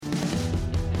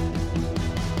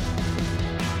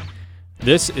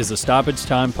This is the Stoppage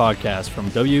Time podcast from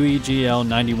WEGL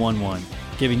 91.1,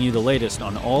 giving you the latest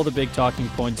on all the big talking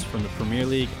points from the Premier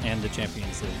League and the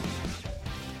Champions League.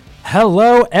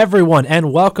 Hello, everyone,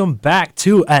 and welcome back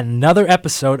to another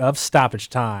episode of Stoppage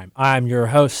Time. I'm your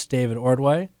host, David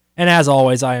Ordway, and as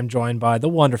always, I am joined by the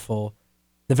wonderful,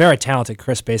 the very talented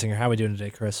Chris Basinger. How are we doing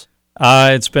today, Chris?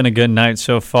 It's been a good night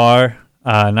so far.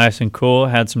 Nice and cool.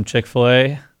 Had some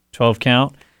Chick-fil-A, 12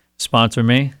 count. Sponsor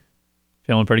me.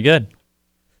 Feeling pretty good.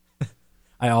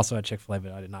 I also had Chick-fil-A,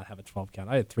 but I did not have a 12 count.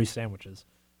 I had 3 sandwiches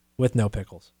with no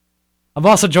pickles. I'm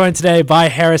also joined today by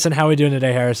Harrison. How are we doing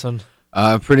today, Harrison?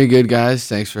 Pretty good, guys.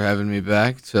 Thanks for having me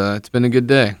back. It's been a good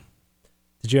day.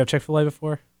 Did you have Chick-fil-A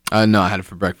before? No, I had it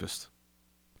for breakfast.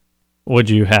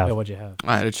 What'd you have? Yeah, what'd you have?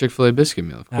 I had a Chick-fil-A biscuit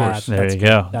meal, of course. There you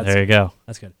go.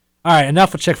 That's good. All right,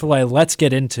 enough with Chick-fil-A. Let's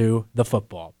get into the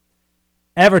football.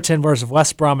 Everton versus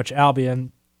West Bromwich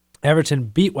Albion. Everton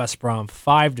beat West Brom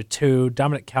 5-2.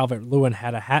 Dominic Calvert-Lewin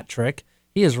had a hat trick.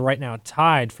 He is right now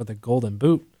tied for the Golden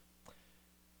Boot.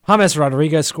 James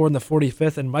Rodriguez scored in the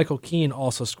 45th, and Michael Keane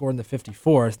also scored in the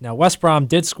 54th. Now, West Brom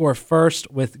did score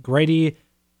first with Grady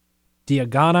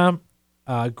Diagana.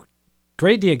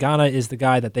 Grady Diagana is the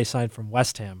guy that they signed from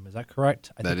West Ham. Is that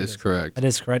correct? That is correct. That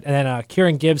is correct. And then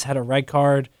Kieran Gibbs had a red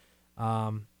card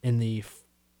in the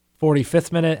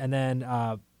 45th minute, and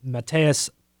then Mateus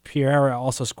Pereira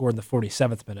also scored in the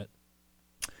 47th minute.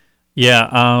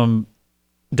 Yeah,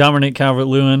 Dominic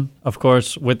Calvert-Lewin, of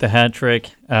course, with the hat trick.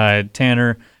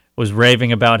 Tanner was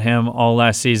raving about him all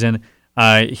last season.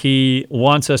 He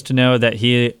wants us to know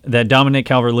that Dominic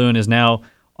Calvert-Lewin is now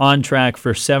on track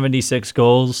for 76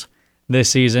 goals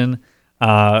this season,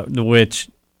 which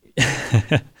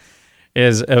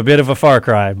is a bit of a far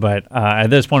cry, but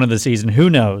at this point of the season, who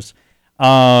knows?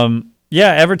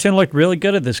 Yeah, Everton looked really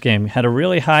good at this game. Had a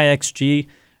really high XG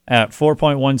at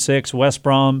 4.16. West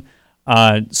Brom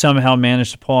somehow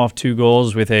managed to pull off 2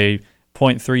 goals with a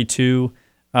 .32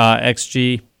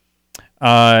 XG.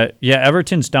 Yeah,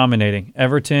 Everton's dominating.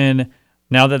 Everton,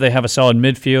 now that they have a solid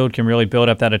midfield, can really build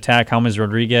up that attack. James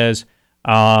Rodriguez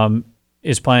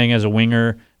is playing as a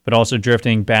winger, but also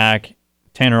drifting back.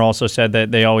 Tanner also said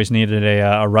that they always needed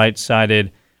a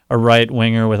right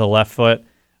winger with a left foot.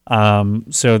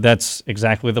 So that's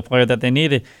exactly the player that they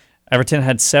needed. Everton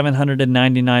had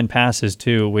 799 passes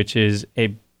too, which is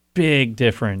a big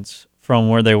difference from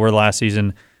where they were last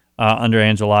season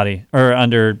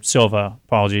under Silva.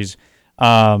 Apologies.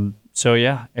 So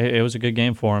yeah, it was a good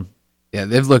game for him. Yeah,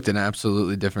 they've looked an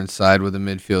absolutely different side with a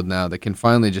midfield now that can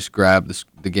finally just grab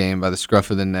the game by the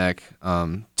scruff of the neck.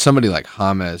 Somebody like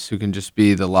James, who can just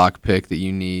be the lock pick that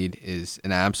you need, is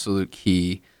an absolute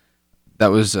key.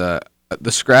 That was the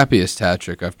scrappiest hat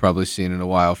trick I've probably seen in a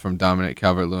while from Dominic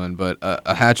Calvert-Lewin, but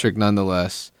a hat trick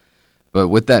nonetheless. But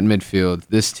with that midfield,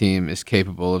 this team is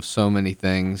capable of so many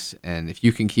things, and if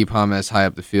you can keep James high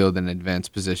up the field in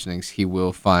advanced positionings, he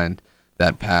will find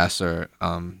that pass. Or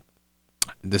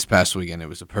this past weekend, it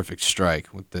was a perfect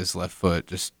strike with his left foot,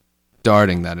 just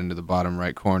darting that into the bottom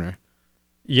right corner.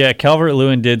 Yeah,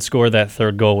 Calvert-Lewin did score that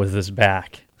third goal with his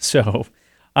back, so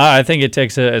I think it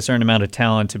takes a certain amount of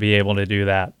talent to be able to do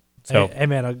that. So, hey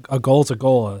man, a goal's a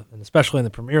goal, and especially in the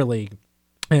Premier League.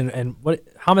 And what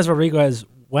James Rodriguez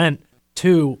went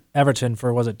to Everton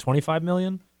for, was it $25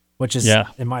 million? Which is,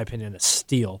 in my opinion, a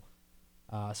steal.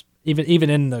 Even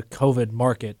in the COVID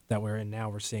market that we're in now,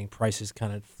 we're seeing prices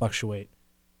kind of fluctuate,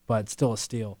 but still a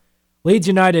steal. Leeds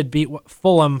United beat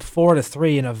Fulham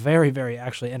 4-3 in a very, very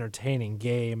actually entertaining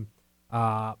game.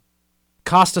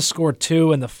 Costa scored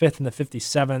 2 in the 5th and the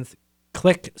 57th.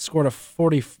 Click scored a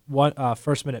 41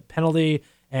 first-minute penalty,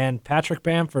 and Patrick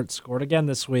Bamford scored again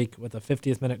this week with a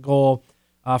 50th-minute goal.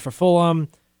 For Fulham,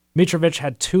 Mitrovic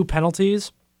had 2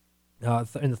 penalties in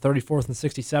the 34th and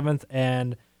 67th,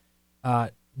 and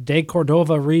De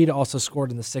Cordova-Reid also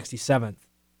scored in the 67th.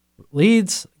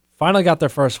 Leeds finally got their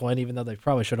first win, even though they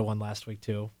probably should have won last week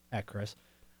too, at Chris.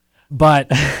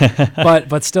 But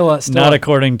still not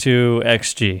according to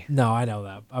XG. No, I know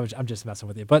that. I'm just messing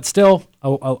with you. But still,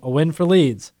 a win for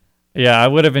Leeds. Yeah, I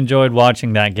would have enjoyed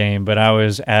watching that game, but I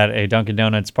was at a Dunkin'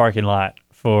 Donuts parking lot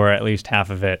for at least half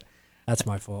of it. That's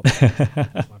my fault.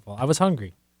 I was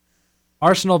hungry.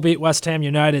 Arsenal beat West Ham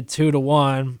United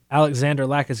 2-1. Alexander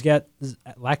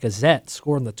Lacazette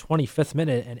scored in the 25th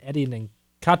minute, and Eddie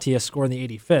Nketiah scored in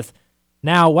the 85th.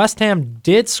 Now, West Ham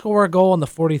did score a goal in the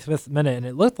 45th minute, and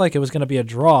it looked like it was going to be a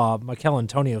draw. Mikel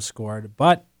Antonio scored,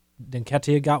 but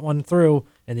Nketiah got one through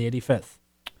in the 85th.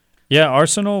 Yeah,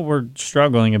 Arsenal were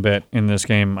struggling a bit in this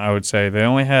game, I would say. They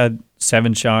only had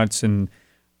 7 shots, and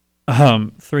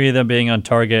 3 of them being on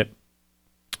target,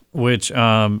 which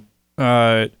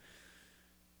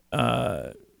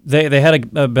They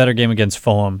had a better game against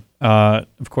Fulham.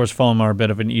 Of course, Fulham are a bit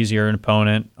of an easier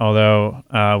opponent,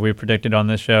 although we predicted on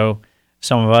this show,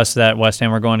 some of us, that West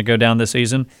Ham are going to go down this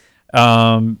season.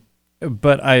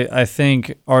 But I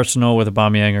think Arsenal with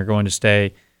Aubameyang are going to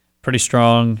stay pretty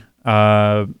strong,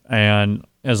 and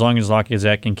as long as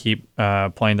Lacazette can keep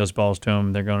playing those balls to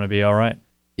him, they're going to be all right.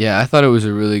 Yeah, I thought it was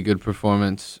a really good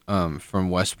performance from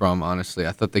West Brom, honestly.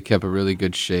 I thought they kept a really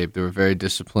good shape. They were very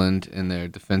disciplined in their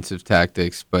defensive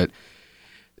tactics, but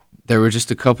there were just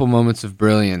a couple moments of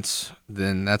brilliance.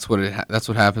 Then that's what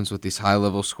happens with these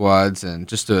high-level squads. And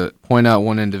just to point out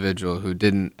one individual who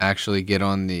didn't actually get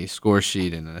on the score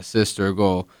sheet in an assist or a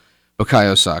goal,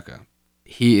 Bukayo Saka.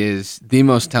 He is the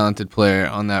most talented player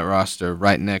on that roster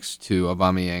right next to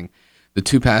Aubameyang. The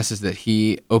two passes that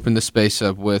he opened the space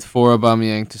up with for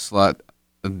Aubameyang to slot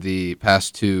the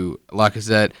pass to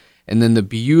Lacazette, and then the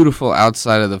beautiful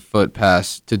outside of the foot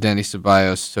pass to Dani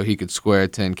Ceballos so he could square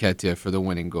it to Nketiah for the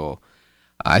winning goal.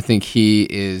 I think he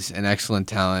is an excellent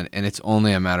talent, and it's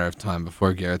only a matter of time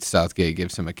before Gareth Southgate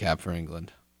gives him a cap for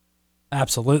England.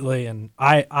 Absolutely, and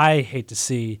I hate to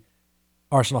see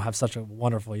Arsenal have such a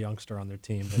wonderful youngster on their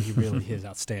team, but he really is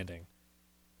outstanding.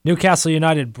 Newcastle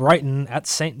United Brighton at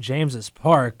St. James's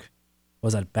Park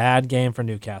was a bad game for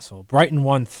Newcastle. Brighton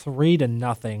won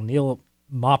 3-0. Neil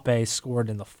Maupay scored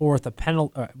in the fourth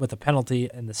with a penalty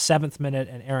in the 7th minute,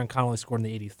 and Aaron Connolly scored in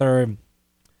the 83rd.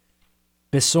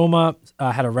 Bissouma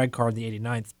had a red card in the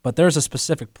 89th, but there's a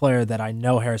specific player that I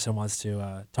know Harrison wants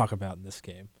to talk about in this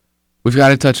game. We've got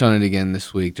to touch on it again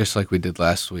this week, just like we did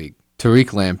last week. Tariq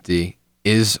Lamptey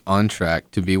is on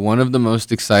track to be one of the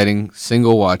most exciting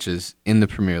single watches in the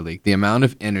Premier League. The amount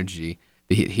of energy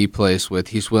that he plays with,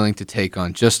 he's willing to take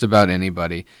on just about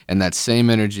anybody, and that same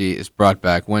energy is brought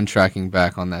back when tracking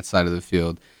back on that side of the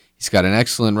field. He's got an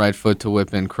excellent right foot to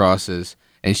whip in crosses,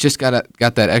 and he's just got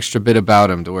that extra bit about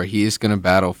him to where he is going to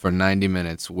battle for 90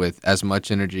 minutes with as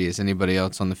much energy as anybody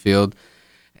else on the field.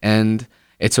 And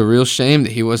it's a real shame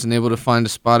that he wasn't able to find a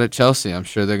spot at Chelsea. I'm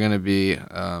sure they're going to be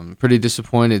pretty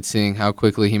disappointed seeing how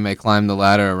quickly he may climb the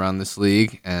ladder around this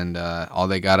league, and all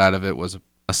they got out of it was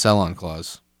a sell-on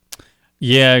clause.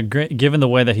 Yeah, given the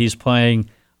way that he's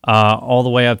playing all the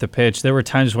way up the pitch, there were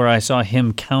times where I saw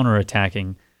him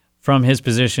counterattacking from his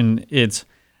position. It's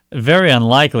very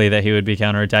unlikely that he would be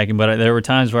counterattacking, but there were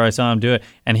times where I saw him do it,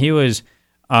 and he was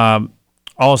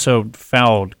also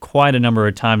fouled quite a number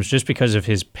of times just because of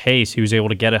his pace. He was able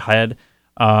to get ahead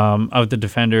of the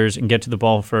defenders and get to the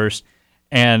ball first.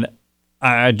 And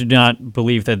I do not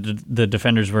believe that the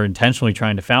defenders were intentionally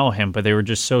trying to foul him, but they were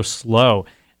just so slow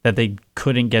that they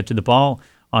couldn't get to the ball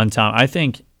on time. I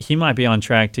think he might be on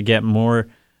track to get more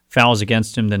fouls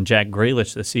against him than Jack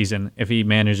Grealish this season if he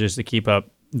manages to keep up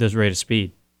this rate of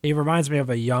speed. He reminds me of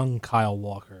a young Kyle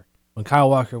Walker. When Kyle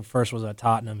Walker first was at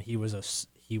Tottenham, he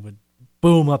would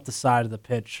boom up the side of the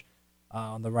pitch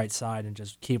on the right side and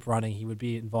just keep running. He would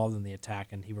be involved in the attack,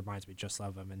 and he reminds me just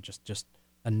of him, and just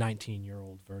a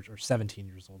 19-year-old version, or 17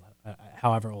 years old,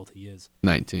 however old he is.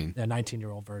 19. A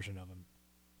 19-year-old version of him.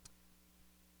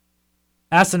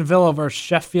 Aston Villa versus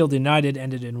Sheffield United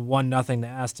ended in 1-0 to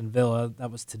Aston Villa.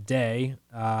 That was today.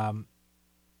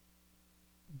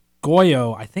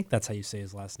 Goyo, I think that's how you say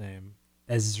his last name,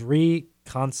 Ezri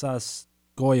Kansas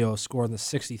Goyo scored in the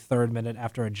 63rd minute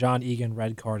after a John Egan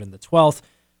red card in the 12th,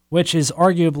 which is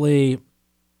arguably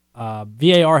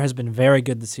VAR has been very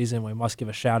good this season. We must give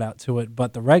a shout-out to it,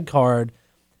 but the red card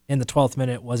in the 12th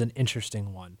minute was an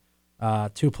interesting one.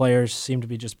 Two players seemed to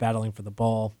be just battling for the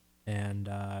ball, and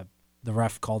the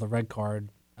ref called a red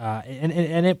card.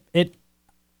 And it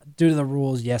due to the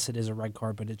rules, yes, it is a red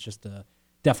card, but it's just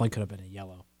definitely could have been a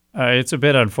yellow. It's a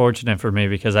bit unfortunate for me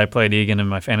because I played Egan in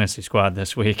my fantasy squad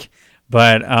this week,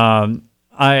 but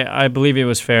I believe it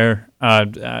was fair.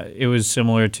 It was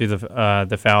similar to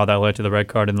the foul that led to the red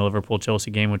card in the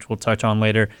Liverpool-Chelsea game, which we'll touch on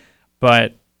later.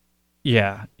 But,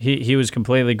 yeah, he was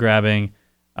completely grabbing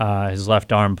his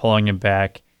left arm, pulling him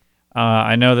back.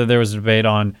 I know that there was a debate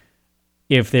on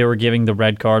if they were giving the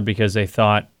red card because they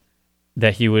thought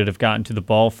that he would have gotten to the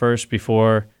ball first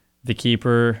before the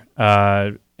keeper,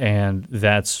 and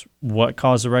that's what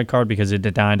caused the red card because it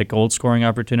denied a goal-scoring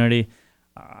opportunity.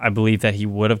 I believe that he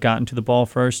would have gotten to the ball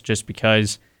first just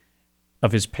because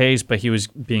of his pace, but he was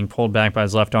being pulled back by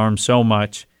his left arm so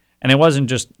much. And it wasn't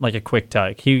just like a quick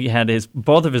tug. He had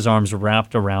both of his arms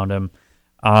wrapped around him.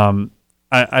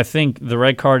 I think the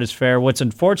red card is fair. What's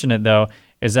unfortunate, though,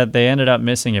 is that they ended up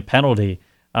missing a penalty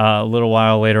a little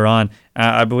while later on.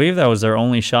 I believe that was their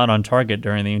only shot on target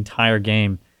during the entire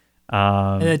game.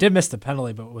 And they did miss the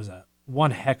penalty, but what was that?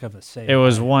 one heck of a save. It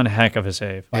was one heck of a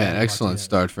save. Yeah, an excellent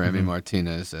start for Emi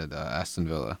Martinez at Aston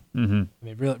Villa. Mm-hmm. I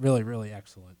mean, really, really, really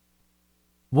excellent.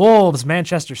 Wolves,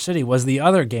 Manchester City was the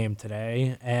other game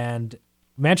today, and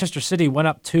Manchester City went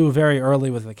up 2 very early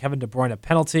with a Kevin De Bruyne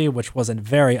penalty, which was a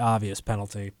very obvious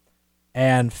penalty.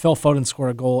 And Phil Foden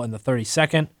scored a goal in the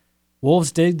 32nd.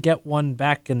 Wolves did get one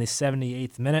back in the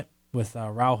 78th minute with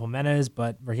Raul Jimenez,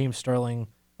 but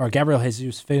Gabriel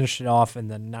Jesus finished it off in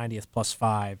the 90th plus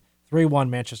 5. 3-1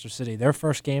 Manchester City, their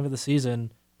first game of the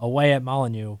season away at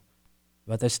Molineux,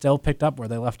 but they still picked up where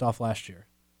they left off last year.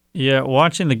 Yeah,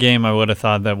 watching the game, I would have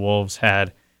thought that Wolves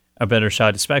had a better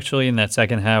shot, especially in that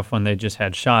second half when they just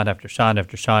had shot after shot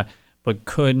after shot, but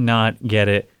could not get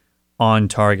it on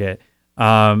target.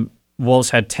 Wolves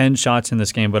had 10 shots in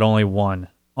this game, but only 1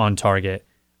 on target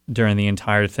during the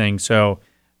entire thing. So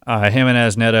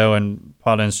Jimenez, Neto, and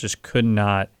Podence just could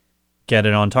not get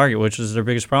it on target, which was their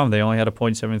biggest problem. They only had a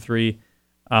 .73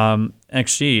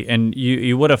 XG, and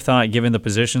you would have thought, given the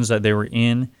positions that they were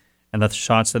in and the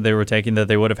shots that they were taking, that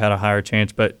they would have had a higher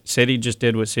chance. But City just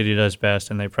did what City does best,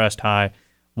 and they pressed high,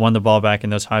 won the ball back in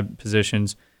those high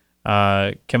positions.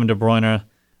 Kevin De Bruyne,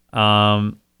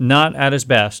 not at his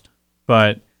best,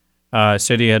 but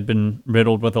City had been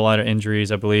riddled with a lot of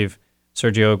injuries. I believe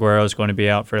Sergio Aguero is going to be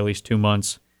out for at least 2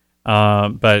 months.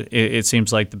 But it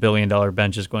seems like the billion-dollar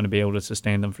bench is going to be able to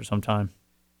sustain them for some time.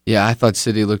 Yeah, I thought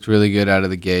City looked really good out of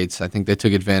the gates. I think they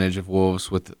took advantage of Wolves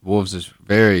with Wolves'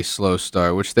 very slow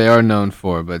start, which they are known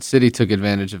for, but City took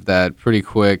advantage of that pretty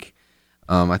quick.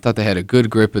 I thought they had a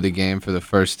good grip of the game for the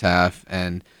first half,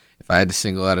 and if I had to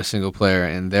single out a single player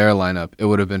in their lineup, it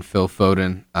would have been Phil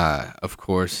Foden. Of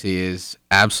course, he is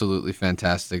absolutely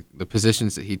fantastic. The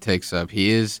positions that he takes up, he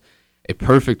is a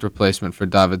perfect replacement for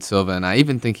David Silva, and I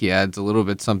even think he adds a little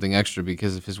bit something extra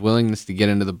because of his willingness to get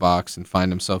into the box and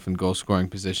find himself in goal-scoring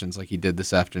positions like he did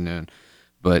this afternoon.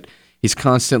 But he's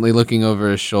constantly looking over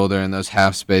his shoulder in those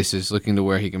half spaces, looking to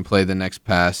where he can play the next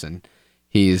pass, and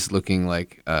he's looking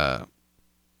like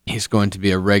he's going to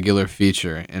be a regular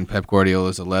feature in Pep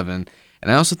Guardiola's 11.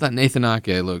 And I also thought Nathan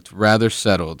Ake looked rather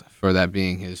settled for that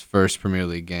being his first Premier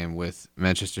League game with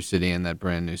Manchester City and that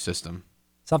brand new system.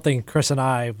 Something Chris and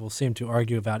I will seem to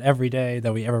argue about every day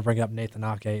that we ever bring up Nathan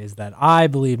Ake is that I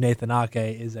believe Nathan Ake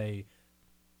is a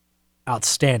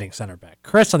outstanding center back.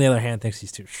 Chris, on the other hand, thinks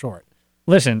he's too short.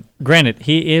 Listen, granted,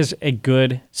 he is a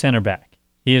good center back.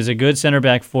 He is a good center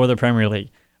back for the Premier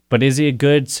League. But is he a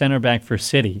good center back for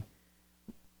City?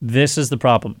 This is the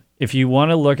problem. If you want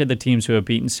to look at the teams who have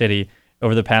beaten City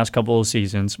over the past couple of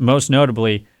seasons, most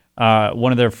notably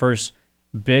one of their first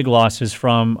big losses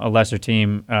from a lesser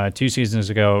team 2 seasons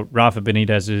ago, Rafa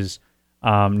Benitez's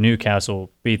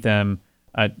Newcastle beat them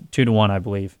 2-1, I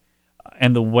believe.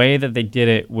 And the way that they did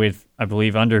it with, I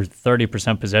believe, under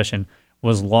 30% possession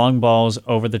was long balls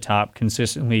over the top,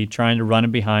 consistently trying to run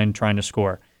it behind, trying to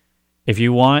score. If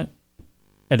you want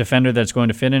a defender that's going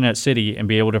to fit in at City and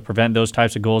be able to prevent those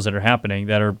types of goals that are happening,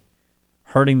 that are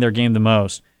hurting their game the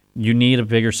most, you need a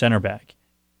bigger center back.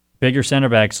 Bigger center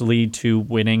backs lead to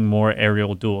winning more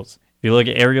aerial duels. If you look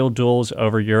at aerial duels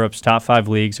over Europe's top 5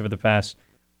 leagues over the past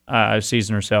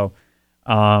season or so,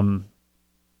 I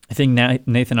think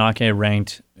Nathan Ake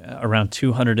ranked around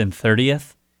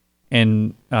 230th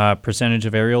in percentage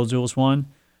of aerial duels won.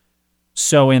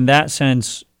 So in that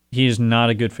sense, he is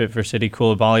not a good fit for City.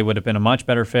 Koulibaly would have been a much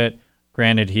better fit.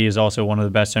 Granted, he is also one of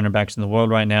the best center backs in the world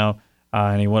right now,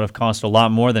 and he would have cost a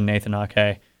lot more than Nathan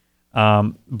Ake.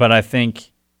 But I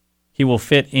think he will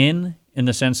fit in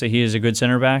the sense that he is a good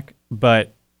center back,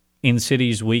 but in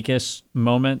City's weakest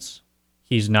moments,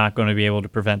 he's not going to be able to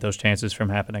prevent those chances from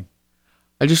happening.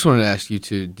 I just wanted to ask you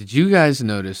two, did you guys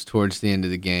notice towards the end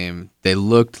of the game, they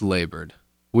looked labored?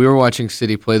 We were watching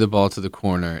City play the ball to the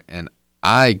corner, and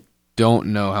I don't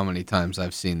know how many times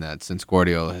I've seen that since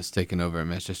Guardiola has taken over at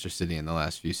Manchester City in the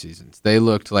last few seasons. They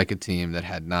looked like a team that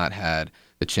had not had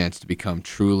the chance to become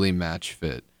truly match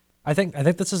fit. I think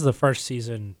this is the first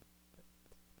season.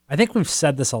 I think we've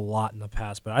said this a lot in the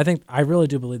past, but I really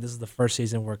do believe this is the first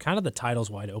season where kind of the title's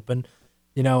wide open.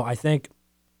 You know, I think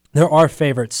there are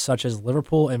favorites such as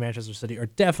Liverpool and Manchester City are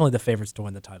definitely the favorites to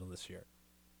win the title this year.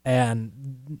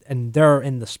 And they're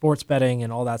in the sports betting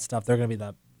and all that stuff. They're going to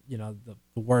be the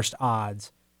worst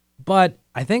odds. But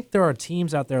I think there are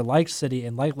teams out there like City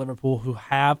and like Liverpool who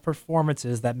have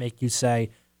performances that make you say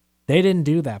they didn't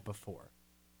do that before.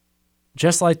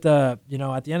 Just like at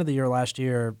the end of the year last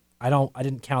year, I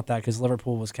didn't count that because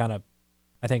Liverpool was kind of,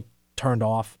 I think, turned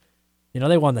off.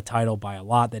 They won the title by a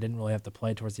lot. They didn't really have to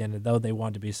play towards the end, though they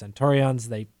wanted to be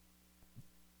Centurions. I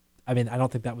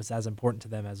don't think that was as important to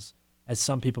them as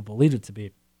some people believed it to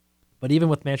be. But even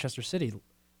with Manchester City,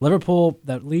 Liverpool,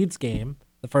 that Leeds game,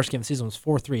 the first game of the season was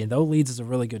 4-3, and though Leeds is a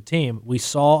really good team, we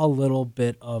saw a little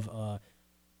bit of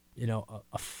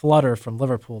a flutter from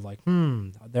Liverpool, like,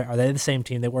 are they the same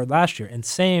team they were last year? And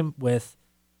same with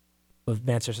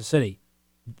Manchester City.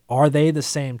 Are they the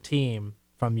same team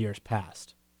from years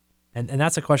past? And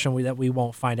that's a question that we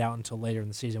won't find out until later in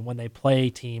the season when they play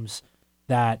teams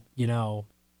that,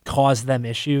 cause them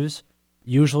issues.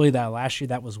 Usually that last year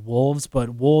that was Wolves, but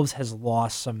Wolves has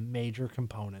lost some major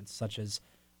components such as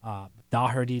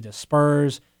Doherty to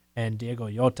Spurs and Diego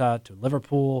Jota to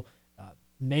Liverpool.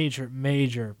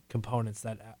 Major components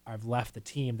that have left the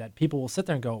team that people will sit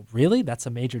there and go, really? That's a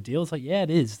major deal? It's like, yeah,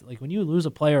 it is. Like when you lose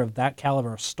a player of that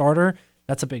caliber, a starter,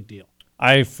 that's a big deal.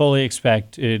 I fully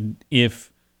expect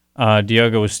if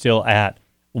Diogo was still at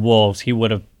Wolves, he would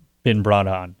have been brought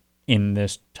on in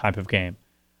this type of game.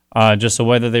 Just the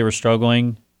way that they were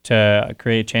struggling to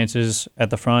create chances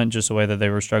at the front, just the way that they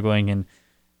were struggling in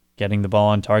getting the ball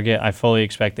on target, I fully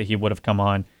expect that he would have come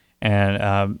on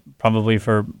and probably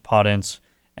for Podence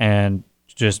and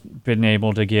just been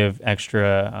able to give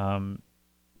extra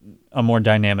a more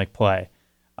dynamic play.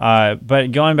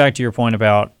 But going back to your point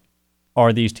about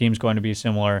are these teams going to be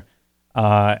similar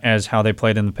as how they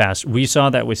played in the past, we saw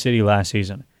that with City last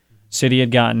season. City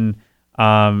had gotten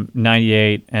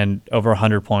 98 and over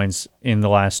 100 points in the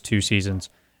last two seasons,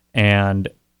 and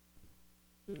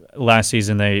last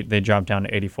season they dropped down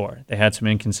to 84. They had some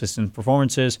inconsistent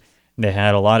performances. They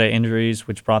had a lot of injuries,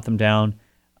 which brought them down.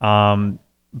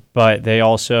 But they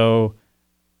also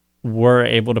were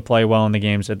able to play well in the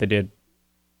games that they did,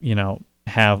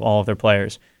 have all of their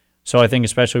players. So I think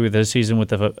especially with this season, with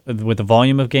the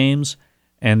volume of games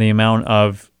and the amount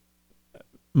of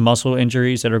muscle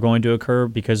injuries that are going to occur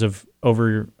because of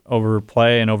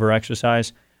overplay and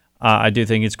overexercise, I do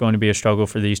think it's going to be a struggle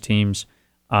for these teams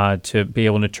to be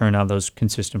able to turn out those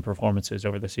consistent performances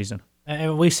over the season.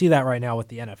 And we see that right now with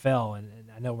the NFL,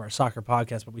 and I know we're a soccer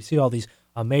podcast, but we see all these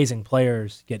amazing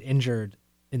players get injured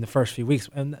in the first few weeks,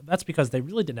 and that's because they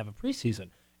really didn't have a preseason.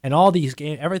 And all these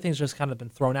games, everything's just kind of been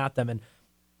thrown at them, and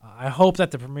I hope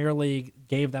that the Premier League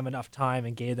gave them enough time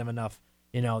and gave them enough,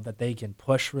 that they can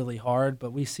push really hard.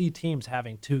 But we see teams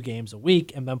having 2 games a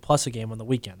week and then plus a game on the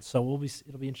weekend. So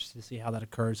it'll be interesting to see how that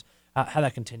occurs, how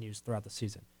that continues throughout the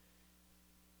season.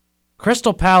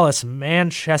 Crystal Palace,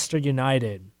 Manchester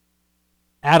United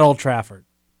at Old Trafford.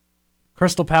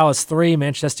 Crystal Palace 3,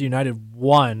 Manchester United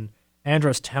 1.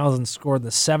 Andros Townsend scored in the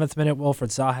 7th minute.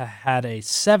 Wilfred Zaha had a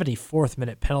 74th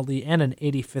minute penalty and an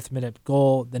 85th minute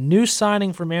goal. The new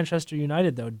signing for Manchester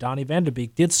United, though, Donny van de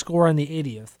Beek, did score in the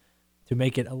 80th to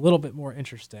make it a little bit more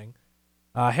interesting.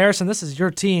 Harrison, this is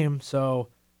your team, so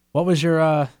what was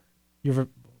what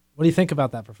do you think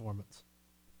about that performance?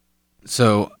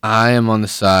 So I am on the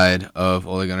side of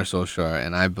Ole Gunnar Solskjaer,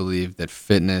 and I believe that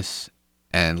fitness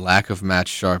and lack of match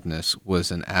sharpness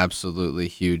was an absolutely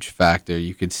huge factor.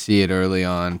 You could see it early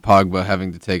on, Pogba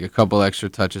having to take a couple extra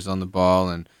touches on the ball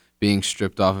and being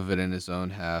stripped off of it in his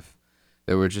own half.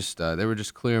 There were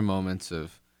just clear moments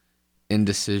of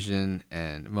indecision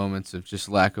and moments of just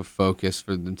lack of focus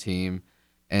for the team.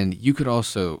 And you could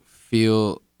also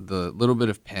feel the little bit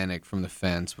of panic from the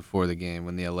fans before the game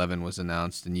when the 11 was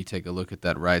announced, and you take a look at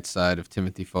that right side of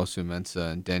Timothy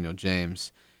Fosu-Mensah and Daniel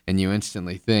James, and you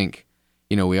instantly think,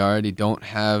 we already don't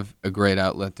have a great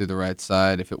outlet through the right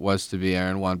side. If it was to be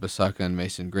Aaron Wan-Bissaka and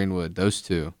Mason Greenwood, those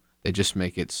two, they just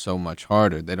make it so much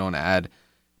harder. They don't add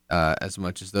as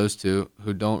much as those two,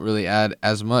 who don't really add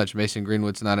as much. Mason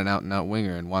Greenwood's not an out-and-out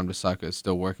winger, and Wan-Bissaka is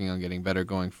still working on getting better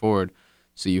going forward.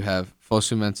 So you have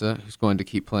Fosu-Mensah, who's going to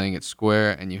keep playing it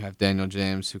square, and you have Daniel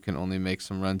James, who can only make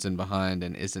some runs in behind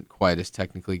and isn't quite as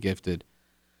technically gifted.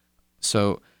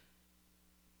 So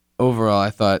overall, I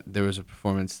thought there was a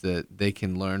performance that they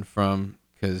can learn from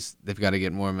because they've got to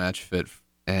get more match fit,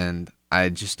 and I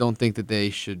just don't think that they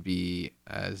should be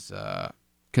as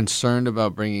concerned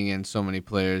about bringing in so many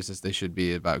players as they should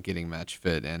be about getting match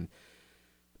fit. And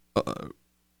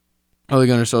Ole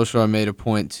Gunnar Solskjaer made a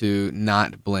point to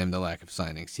not blame the lack of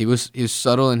signings. He was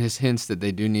subtle in his hints that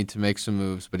they do need to make some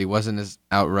moves, but he wasn't as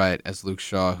outright as Luke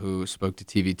Shaw, who spoke to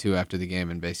TV2 after the game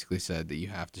and basically said that you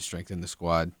have to strengthen the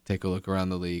squad, take a look around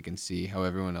the league and see how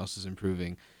everyone else is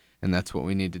improving, and that's what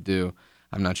we need to do.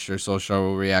 I'm not sure Solskjaer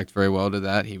will react very well to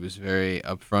that. He was very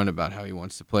upfront about how he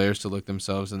wants the players to look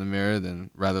themselves in the mirror than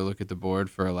rather look at the board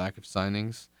for a lack of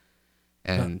signings.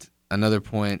 And another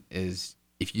point is,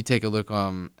 if you take a look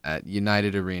at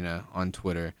United Arena on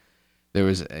Twitter, there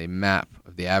was a map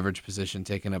of the average position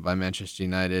taken up by Manchester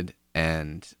United,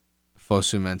 and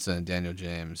Fosu-Mensah and Daniel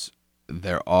James,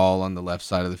 they're all on the left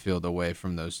side of the field away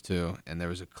from those two, and there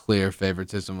was a clear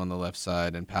favoritism on the left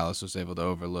side, and Palace was able to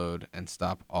overload and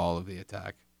stop all of the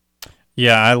attack.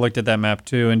 Yeah, I looked at that map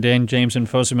too, and Dan James and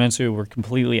Fosu-Mensah were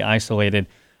completely isolated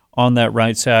on that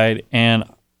right side, and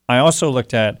I also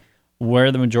looked at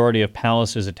where the majority of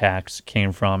Palace's attacks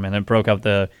came from, and it broke up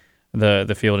the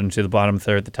field into the bottom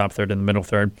third, the top third, and the middle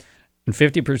third. And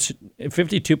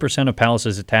 52% of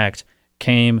Palace's attacks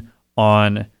came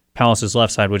on Palace's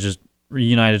left side, which is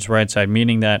United's right side,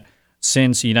 meaning that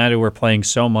since United were playing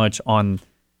so much on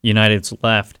United's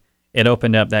left, it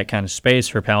opened up that kind of space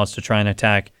for Palace to try and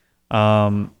attack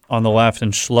on the left,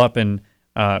 and Schlupp and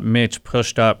Mitch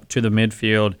pushed up to the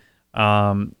midfield,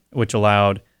 which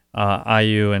allowed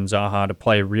Ayew and Zaha to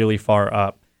play really far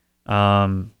up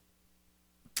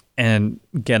and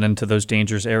get into those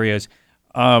dangerous areas.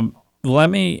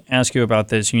 Let me ask you about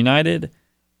this. United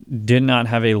did not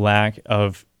have a lack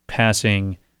of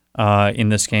passing in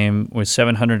this game with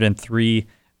 703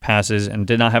 passes, and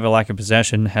did not have a lack of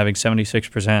possession, having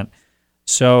 76%.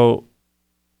 So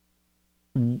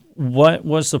what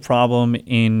was the problem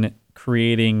in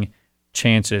creating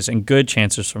chances and good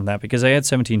chances from that? Because they had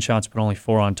 17 shots, but only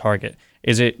 4 on target.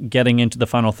 Is it getting into the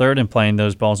final third and playing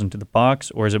those balls into the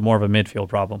box, or is it more of a midfield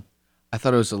problem? I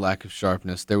thought it was a lack of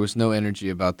sharpness. There was no energy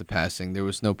about the passing. There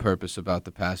was no purpose about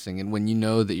the passing. And when you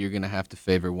know that you're going to have to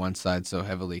favor one side so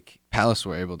heavily, Palace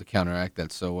were able to counteract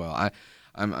that so well.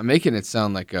 I'm making it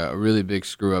sound like a really big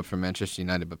screw-up for Manchester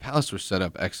United, but Palace were set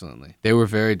up excellently. They were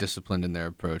very disciplined in their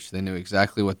approach. They knew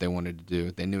exactly what they wanted to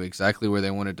do. They knew exactly where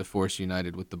they wanted to force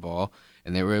United with the ball,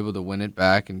 and they were able to win it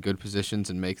back in good positions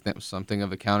and make them something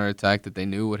of a counterattack that they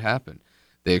knew would happen.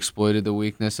 They exploited the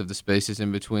weakness of the spaces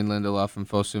in between Lindelof and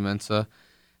Fosu-Mensah,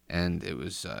 and it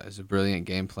was a brilliant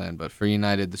game plan. But for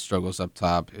United, the struggles up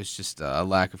top, it was just a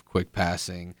lack of quick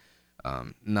passing,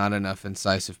 not enough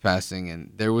incisive passing,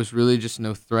 and there was really just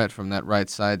no threat from that right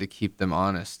side to keep them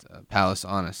honest, Palace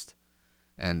honest.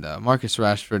 And Marcus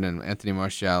Rashford and Anthony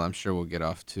Martial, I'm sure will get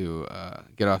off to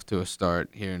a start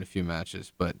here in a few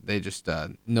matches, but they just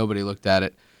nobody looked at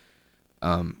it.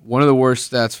 One of the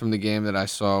worst stats from the game that I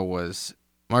saw was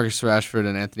Marcus Rashford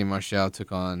and Anthony Martial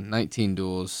took on 19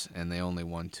 duels, and they only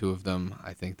won 2 of them.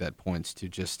 I think that points to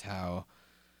just how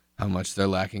much they're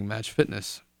lacking match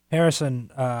fitness. Harrison,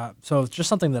 so just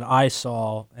something that I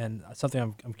saw, and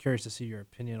something I'm curious to see your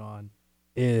opinion on,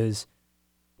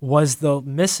 was the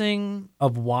missing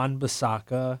of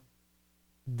Wan-Bissaka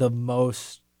the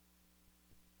most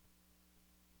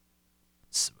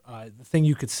the thing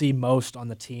you could see most on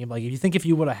the team? Like, if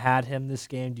you would have had him this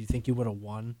game, do you think you would have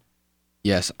won?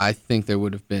 Yes, I think there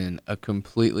would have been a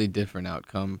completely different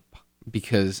outcome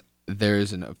because there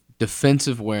is a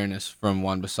defensive awareness from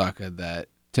Wan-Bissaka that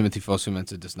Timothy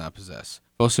Fosu-Mensah does not possess.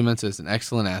 Fosu-Mensah is an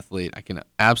excellent athlete. I can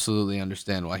absolutely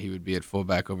understand why he would be at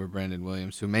fullback over Brandon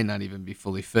Williams, who may not even be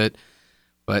fully fit.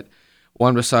 But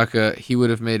Wan-Bissaka, he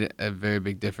would have made a very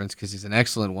big difference because he's an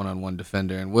excellent one-on-one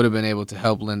defender and would have been able to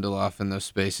help Lindelof in those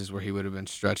spaces where he would have been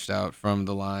stretched out from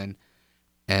the line.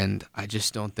 And I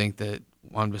just don't think that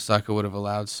Wan-Bissaka would have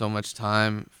allowed so much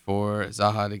time for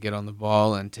Zaha to get on the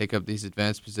ball and take up these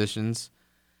advanced positions.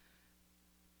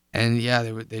 And yeah,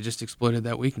 they just exploited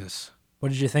that weakness. What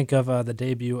did you think of the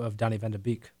debut of Donny van de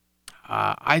Beek?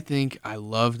 I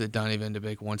love that Donny van de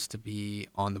Beek wants to be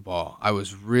on the ball. I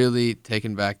was really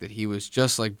taken back that he was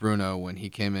just like Bruno when he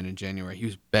came in January. He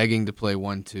was begging to play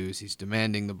 1-2s. He's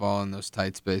demanding the ball in those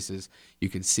tight spaces. You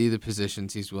can see the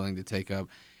positions he's willing to take up.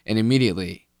 And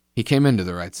immediately, he came into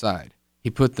the right side. He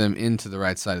put them into the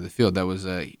right side of the field. That was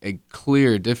a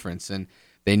clear difference, and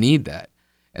they need that.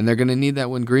 And they're going to need that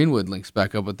when Greenwood links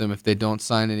back up with them if they don't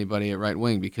sign anybody at right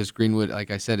wing, because Greenwood,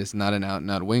 like I said, is not an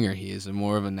out-and-out winger. He is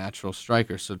more of a natural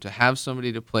striker. So to have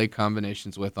somebody to play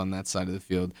combinations with on that side of the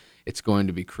field, it's going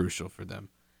to be crucial for them.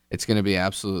 It's going to be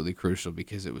absolutely crucial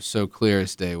because it was so clear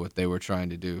as day what they were trying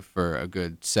to do for a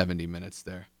good 70 minutes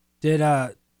there. Did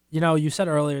you said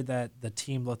earlier that the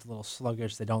team looked a little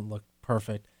sluggish. They don't look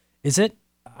perfect. Is it?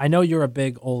 I know you're a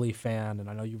big Ole fan, and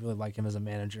I know you really like him as a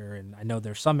manager, and I know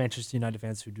there's some Manchester United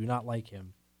fans who do not like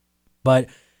him. But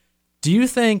do you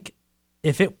think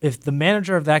if the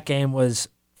manager of that game was,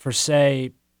 for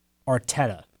say,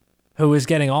 Arteta, who is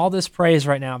getting all this praise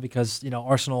right now because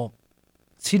Arsenal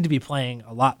seem to be playing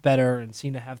a lot better and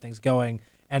seem to have things going,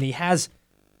 and he has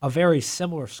a very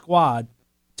similar squad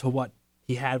to what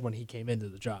he had when he came into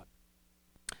the job.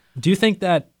 Do you think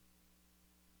that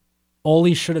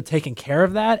Ole should have taken care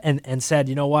of that and said,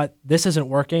 you know what, this isn't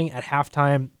working at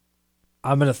halftime,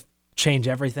 I'm going to change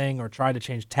everything or try to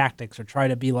change tactics or try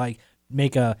to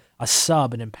make a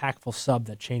sub, an impactful sub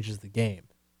that changes the game?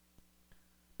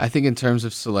 I think in terms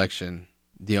of selection,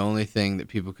 the only thing that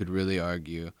people could really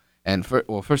argue,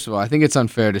 first of all, I think it's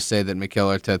unfair to say that Mikel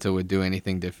Arteta would do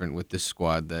anything different with this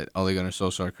squad that Ole Gunnar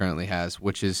Solskjaer currently has,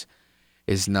 which is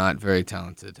not very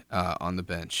talented on the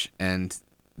bench. And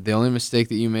the only mistake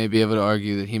that you may be able to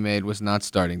argue that he made was not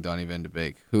starting Donny van de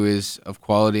Beek, who is of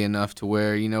quality enough to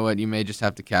where, you know what, you may just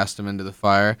have to cast him into the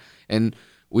fire. And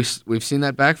we've seen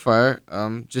that backfire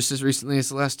just as recently as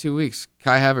the last 2 weeks.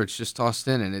 Kai Havertz just tossed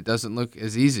in, and it doesn't look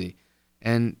as easy.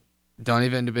 And Donny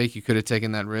van de Beek, you could have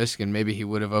taken that risk, and maybe he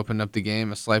would have opened up the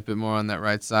game a slight bit more on that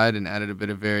right side and added a bit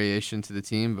of variation to the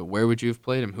team. But where would you have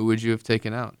played him? Who would you have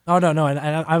taken out? Oh, no. And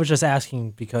I was just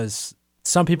asking because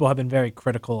some people have been very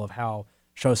critical of how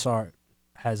Solskjaer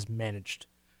has managed.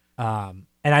 And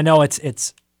I know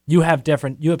it's you have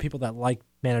people that like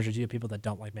managers, you have people that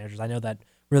don't like managers. I know that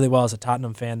really well as a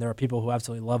Tottenham fan. There are people who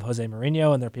absolutely love Jose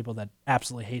Mourinho, and there are people that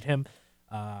absolutely hate him.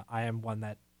 I am one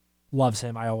that loves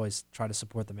him. I always try to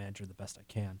support the manager the best I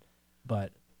can.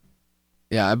 But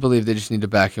yeah, I believe they just need to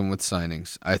back him with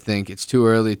signings. I think it's too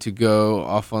early to go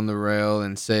off on the rail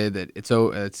and say that it's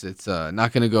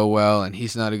not going to go well and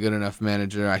he's not a good enough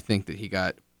manager. I think that he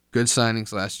got good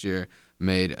signings last year,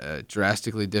 made a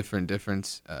drastic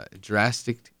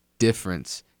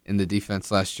difference in the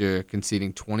defense last year,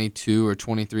 conceding 22 or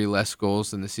 23 less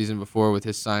goals than the season before with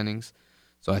his signings.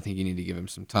 So I think you need to give him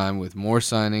some time with more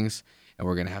signings, and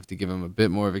we're going to have to give him a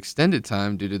bit more of extended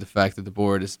time due to the fact that the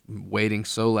board is waiting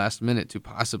so last minute to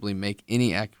possibly make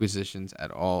any acquisitions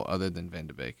at all other than Van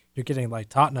de Beek. You're getting like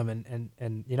Tottenham,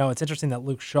 and you know, it's interesting that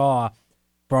Luke Shaw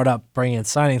brought up bringing in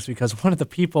signings because one of the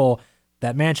people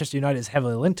that Manchester United is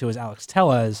heavily linked to is Alex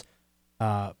Telles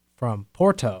from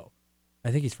Porto.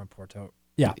 I think he's from Porto.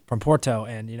 Yeah, from Porto,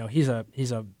 and you know he's a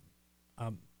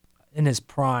in his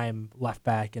prime left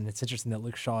back, and it's interesting that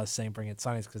Luke Shaw is saying bring in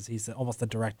signings because he's almost a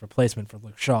direct replacement for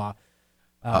Luke Shaw.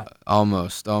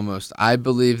 Almost. I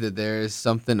believe that there is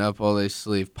something up Ole's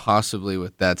sleeve, possibly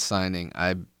with that signing.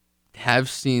 I have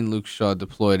seen Luke Shaw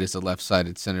deployed as a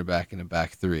left-sided center back in a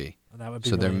back three. That would be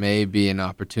so there may be an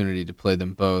opportunity to play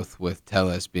them both with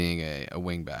Telles being a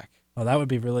wing back. Oh, that would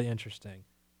be really interesting.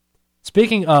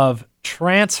 Speaking of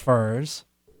transfers,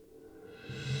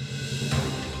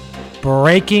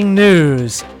 breaking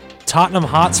news. Tottenham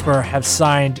Hotspur have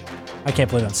signed, I can't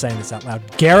believe I'm saying this out loud,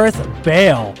 Gareth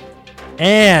Bale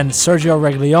and Sergio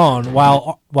Reguilon,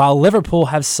 while Liverpool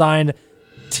have signed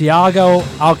Thiago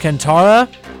Alcantara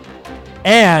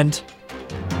and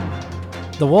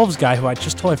the Wolves guy, who I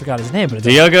just totally forgot his name. But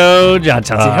Diogo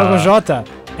Jota. Diogo Jota.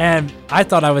 And I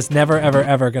thought I was never,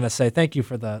 ever going to say thank you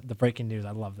for the breaking news.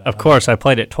 I love that. Of course, I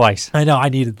played it twice. I know, I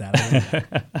needed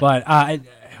that. But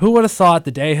who would have thought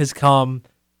the day has come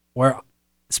where,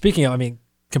 speaking of, I mean,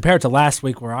 compared to last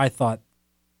week where I thought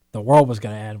the world was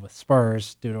going to end with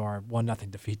Spurs due to our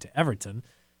 1-0 defeat to Everton.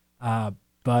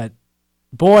 But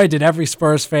boy, did every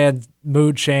Spurs fan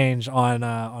mood change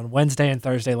on Wednesday and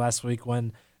Thursday last week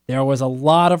when there was a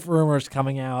lot of rumors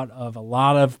coming out of a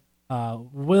lot of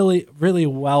really, really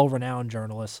well-renowned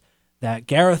journalists that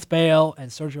Gareth Bale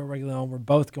and Sergio Reguilon were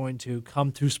both going to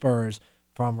come to Spurs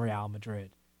from Real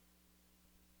Madrid.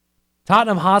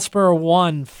 Tottenham Hotspur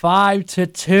won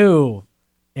 5-2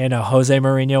 in a Jose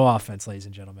Mourinho offense, ladies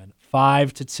and gentlemen.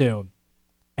 5-2.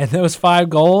 And those 5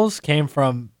 goals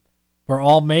were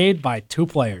all made by 2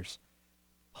 players.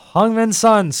 Heung-min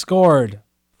Son scored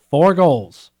 4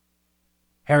 goals.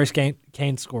 Harry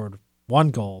Kane scored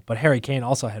 1 goal, but Harry Kane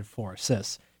also had 4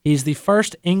 assists. He's the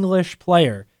first English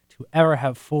player to ever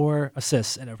have 4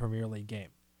 assists in a Premier League game.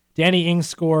 Danny Ings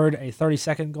scored a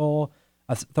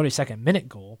 32nd minute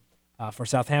goal for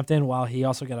Southampton, while he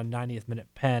also got a 90th minute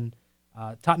pen.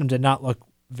 Tottenham did not look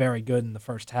very good in the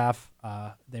first half.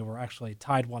 They were actually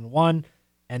tied 1-1,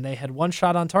 and they had 1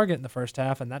 shot on target in the first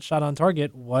half, and that shot on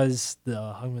target was the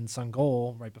Heung-min Son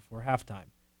goal right before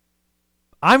halftime.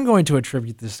 I'm going to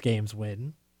attribute this game's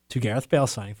win to Gareth Bale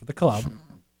signing for the club.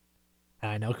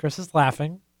 And I know Chris is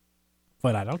laughing,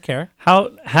 but I don't care. How?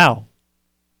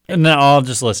 And then I'll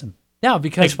just listen. No,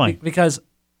 because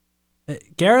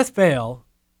Gareth Bale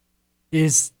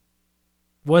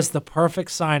was the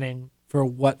perfect signing for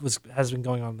what has been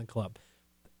going on in the club.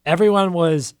 Everyone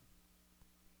was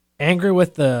angry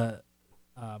with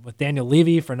Daniel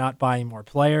Levy for not buying more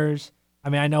players. I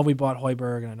mean, I know we bought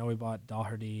Højbjerg, and I know we bought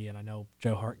Doherty, and I know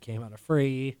Joe Hart came out of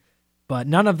free, but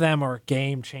none of them are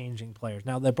game-changing players.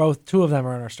 Now, 2 of them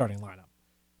are in our starting lineup.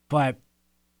 But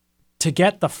to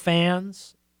get the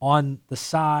fans on the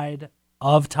side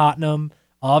of Tottenham,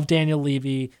 of Daniel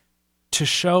Levy, to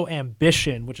show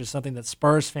ambition, which is something that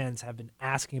Spurs fans have been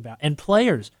asking about, and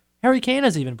players, Harry Kane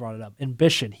has even brought it up,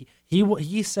 ambition.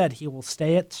 He said he will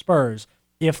stay at Spurs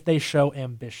if they show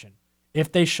ambition, if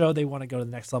they show they want to go to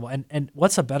the next level. And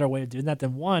what's a better way of doing that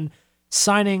than one,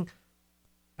 signing,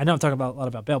 I know I'm talking a lot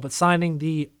about Bale, but signing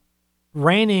the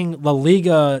reigning La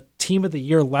Liga Team of the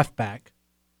Year left back,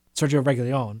 Sergio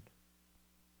Reguilón,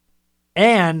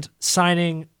 and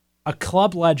signing a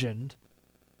club legend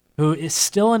who is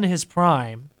still in his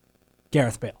prime,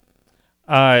 Gareth Bale.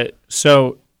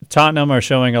 So Tottenham are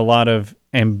showing a lot of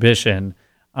ambition.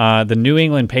 The New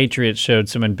England Patriots showed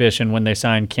some ambition when they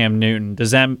signed Cam Newton.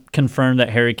 Does that confirm that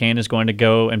Harry Kane is going to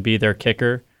go and be their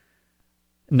kicker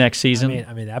next season?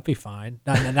 I mean that'd be fine.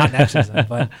 Not next season,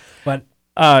 but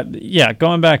yeah.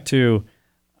 Going back to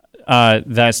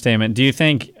that statement, do you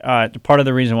think part of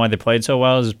the reason why they played so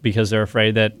well is because they're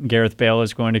afraid that Gareth Bale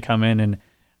is going to come in and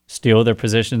steal their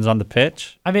positions on the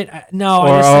pitch? I mean, no.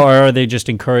 Or are they just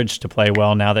encouraged to play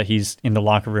well now that he's in the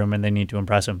locker room and they need to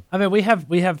impress him? I mean, we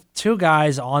have two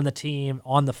guys on the team,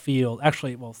 on the field.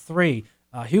 Actually, well, three.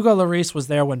 Hugo Lloris was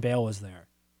there when Bale was there.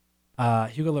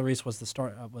 Hugo Lloris was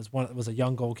was a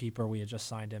young goalkeeper. We had just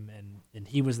signed him, and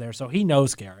he was there, so he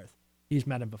knows Gareth. He's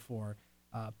met him before.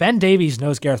 Ben Davies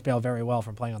knows Gareth Bale very well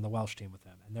from playing on the Welsh team with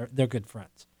him, and they're good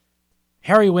friends.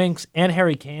 Harry Winks and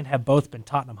Harry Kane have both been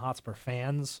Tottenham Hotspur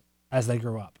fans as they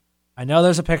grew up. I know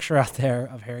there's a picture out there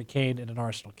of Harry Kane in an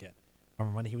Arsenal kit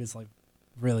from when he was like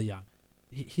really young.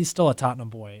 He's still a Tottenham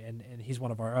boy, and he's one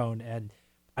of our own. And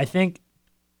I think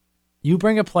you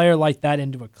bring a player like that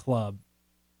into a club,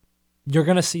 you're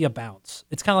going to see a bounce.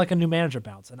 It's kind of like a new manager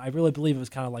bounce, and I really believe it was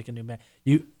kind of like a new man.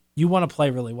 You want to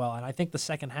play really well, and I think the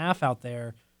second half out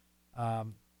there, I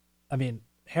mean,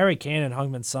 Harry Kane and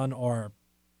Heung-min Son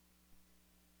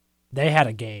they had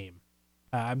a game.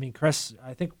 I mean, Chris,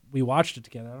 I think we watched it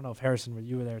together. I don't know if Harrison,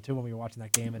 you were there too when we were watching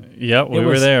that game. And yep, we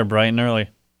were there bright and early.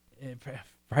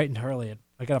 Bright and early.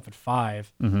 I got up at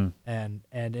 5, and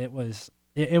it was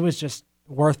just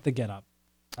worth the get up.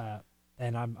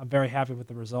 And I'm very happy with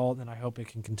the result, and I hope it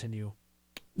can continue.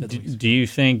 Do you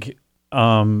think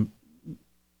the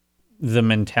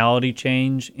mentality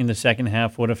change in the second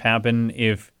half would have happened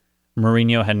if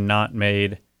Mourinho had not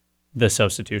made the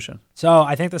substitution? So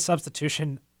I think the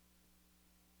substitution,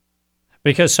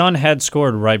 because Son had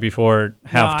scored right before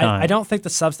halftime. I don't think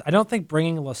I don't think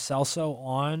bringing Lo Celso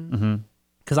on,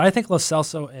 because I think Lo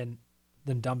Celso and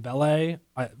Ndombele,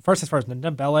 first as far as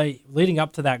Ndombele, leading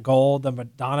up to that goal, the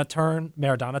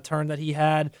Maradona turn that he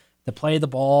had to play the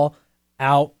ball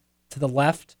out to the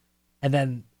left, and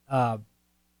then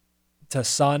to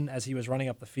Son as he was running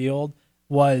up the field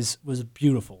was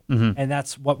beautiful, and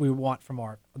that's what we want from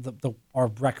our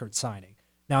record signing.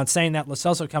 Now, in saying that, Lo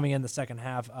Celso coming in the second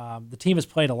half, the team has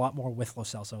played a lot more with Lo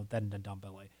Celso than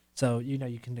Ndombele, so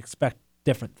you can expect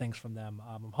different things from them.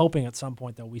 I'm hoping at some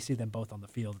point, though, we see them both on the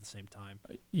field at the same time.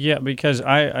 Yeah, because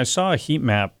I saw a heat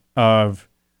map of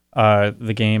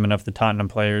the game and of the Tottenham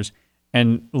players,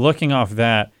 and looking off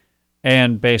that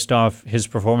and based off his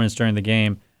performance during the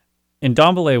game,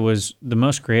 Ndombele was the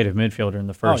most creative midfielder in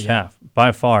the first half,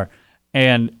 by far.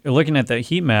 And looking at that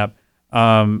heat map,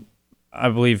 I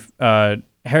believe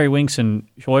Harry Winks and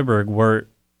Højbjerg were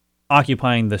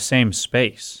occupying the same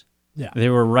space. Yeah. They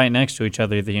were right next to each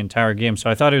other the entire game. So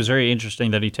I thought it was very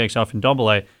interesting that he takes off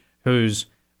Ndombele, who's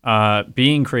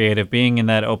being creative, being in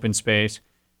that open space,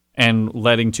 and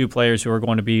letting two players who are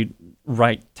going to be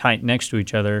right tight next to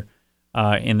each other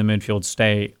in the midfield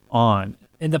stay on.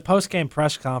 In the post-game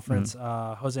press conference,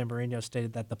 Jose Mourinho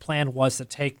stated that the plan was to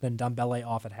take Ndombele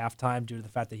off at halftime due to the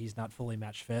fact that he's not fully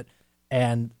match fit,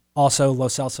 and also Lo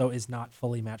Celso is not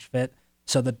fully match fit.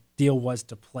 So the deal was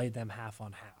to play them half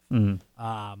on half. And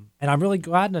I'm really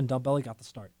glad Ndombele got the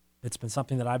start. It's been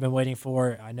something that I've been waiting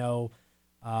for. I know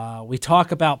we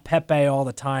talk about Pepe all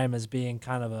the time as being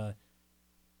kind of a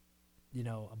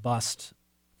bust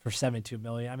for $72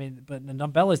 million. I mean, but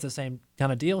Ndombele is the same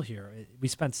kind of deal here. We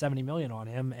spent $70 million on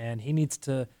him, and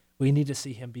we need to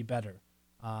see him be better.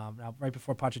 Now, right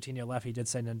before Pochettino left, he did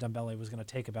say Ndombele was going to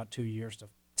take about 2 years to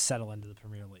settle into the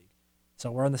Premier League. So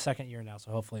we're in the second year now,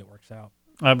 so hopefully it works out.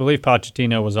 I believe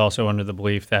Pochettino was also under the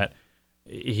belief that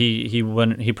he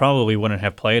probably wouldn't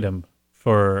have played him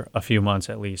for a few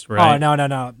months at least, right? Oh, no.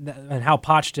 And how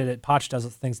Poch did it, Poch does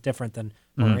things different than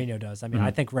Mourinho does. I mean, I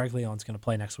think Reguilón's going to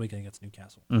play next week against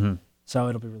Newcastle. So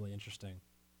it'll be really interesting.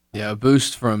 Yeah, a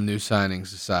boost from new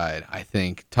signings aside, I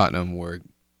think Tottenham were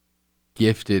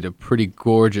gifted a pretty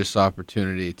gorgeous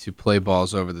opportunity to play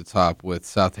balls over the top with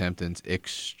Southampton's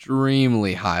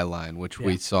extremely high line, which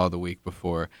we saw the week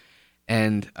before.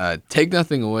 And take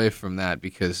nothing away from that,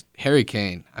 because Harry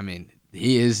Kane, I mean,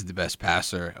 he is the best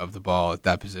passer of the ball at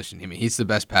that position. I mean, he's the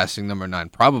best passing number 9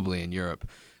 probably in Europe.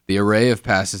 The array of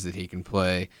passes that he can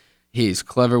play, He's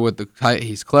clever with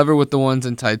the ones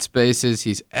in tight spaces.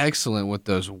 He's excellent with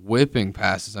those whipping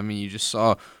passes. I mean, you just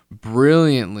saw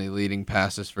brilliantly leading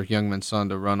passes for Heung-min Son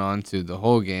to run onto the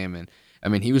whole game, and I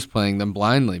mean, he was playing them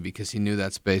blindly because he knew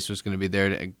that space was going to be there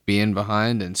to be in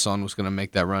behind, and Son was going to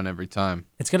make that run every time.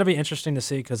 It's going to be interesting to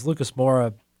see because Lucas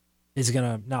Moura is going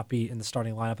to not be in the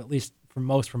starting lineup, at least for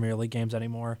most Premier League games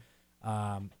anymore,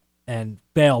 and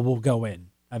Bale will go in.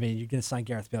 I mean, you're going to sign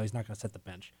Gareth Bale. He's not going to set the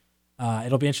bench.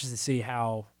 It'll be interesting to see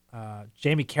how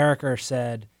Jamie Carragher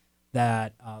said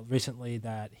that recently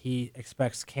that he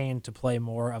expects Kane to play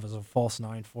more of as a false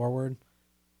 9 forward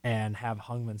and have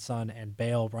Heung-min Son and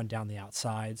Bale run down the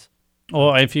outsides.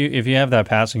 Well, if you have that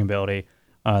passing ability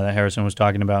that Harrison was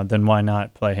talking about, then why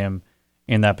not play him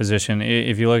in that position?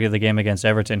 If you look at the game against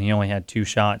Everton, he only had 2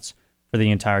 shots for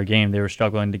the entire game. They were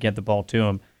struggling to get the ball to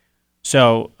him.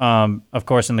 So, of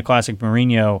course, in the classic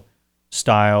Mourinho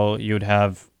style, you would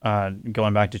have,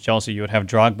 going back to Chelsea, you would have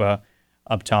Drogba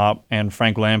up top, and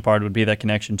Frank Lampard would be that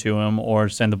connection to him or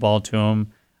send the ball to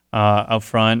him up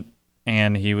front,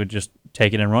 and he would just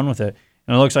take it and run with it.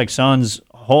 And it looks like Son's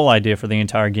whole idea for the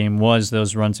entire game was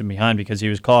those runs in behind because he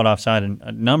was called offside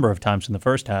a number of times in the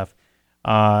first half,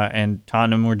 and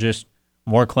Tottenham were just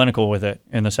more clinical with it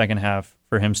in the second half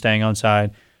for him staying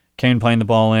onside, Kane playing the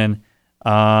ball in.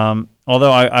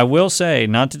 Although I will say,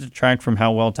 not to detract from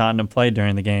how well Tottenham played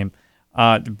during the game,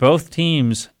 both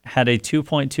teams had a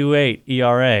 2.28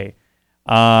 ERA.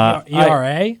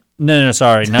 ERA? No,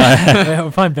 sorry. No.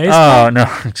 We're playing baseball. Oh, no,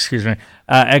 excuse me.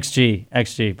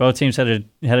 XG. Both teams had a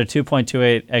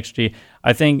 2.28 XG.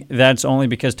 I think that's only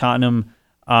because Tottenham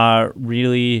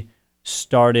really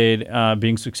started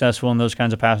being successful in those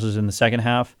kinds of passes in the second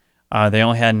half. They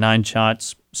only had 9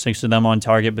 shots, 6 of them on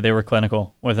target, but they were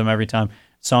clinical with them every time.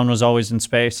 Son was always in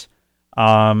space.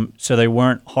 So they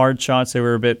weren't hard shots. They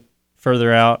were a bit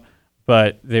further out,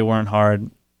 but they weren't hard.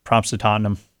 Props to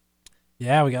Tottenham.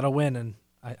 Yeah, we got to win, and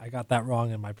I got that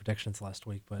wrong in my predictions last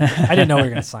week, but I didn't know we were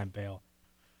going to sign Bale.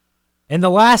 In the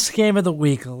last game of the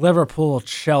week,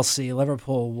 Liverpool-Chelsea.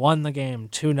 Liverpool won the game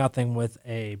 2-0 with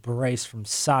a brace from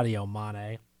Sadio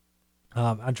Mane.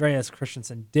 Andreas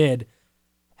Christensen did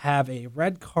have a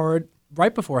red card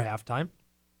right before halftime,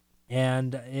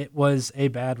 and it was a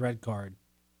bad red card.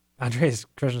 Andreas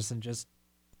Christensen just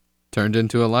turned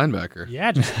into a linebacker.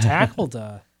 Yeah, just tackled.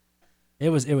 It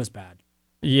was bad.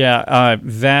 Yeah,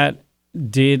 that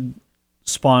did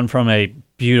spawn from a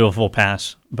beautiful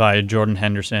pass by Jordan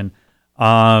Henderson.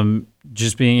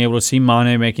 Just being able to see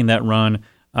Mane making that run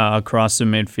across the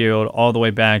midfield all the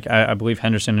way back. I believe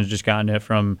Henderson has just gotten it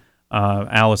from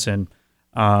Allison.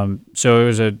 So it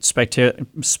was a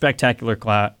spectacular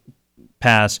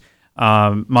pass.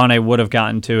 Mane would have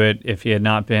gotten to it if he had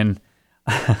not been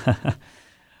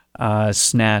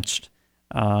snatched.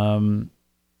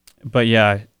 But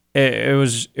yeah, it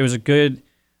was a good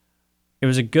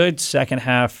second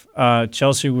half.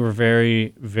 Chelsea were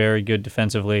very, very good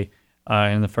defensively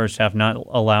in the first half, not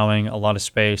allowing a lot of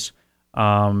space.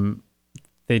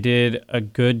 They did a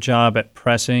good job at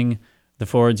pressing the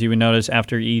forwards. You would notice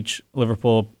after each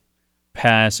Liverpool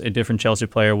pass, a different Chelsea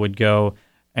player would go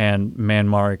and man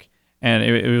mark. And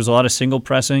it was a lot of single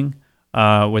pressing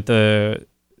with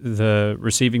the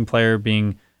receiving player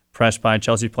being pressed by a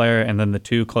Chelsea player, and then the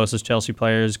 2 closest Chelsea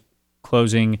players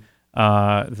closing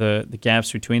the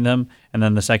gaps between them. And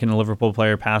then the second Liverpool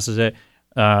player passes it,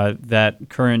 that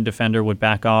current defender would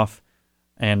back off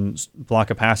and block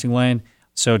a passing lane.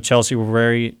 So Chelsea were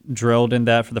very drilled in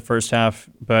that for the first half.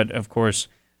 But, of course,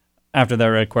 after that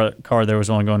red card, there was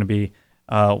only going to be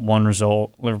one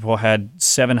result. Liverpool had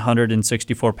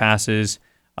 764 passes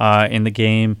in the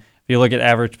game. If you look at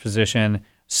average position,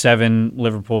 7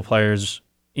 Liverpool players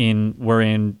were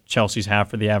in Chelsea's half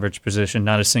for the average position.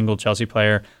 Not a single Chelsea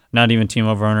player, not even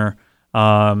Timo Werner,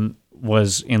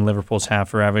 was in Liverpool's half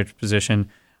for average position.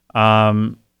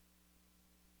 Sadio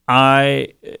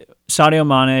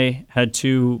Mane had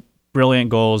 2 brilliant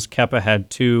goals. Kepa had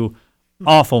 2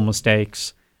 awful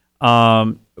mistakes.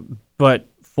 But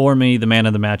for me, the man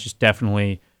of the match is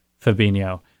definitely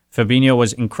Fabinho. Fabinho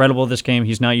was incredible this game.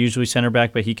 He's not usually center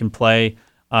back, but he can play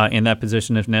in that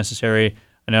position if necessary.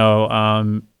 I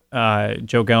know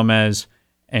Joe Gomez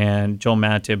and Joel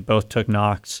Matip both took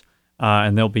knocks,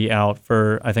 and they'll be out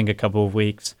for, I think, a couple of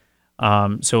weeks.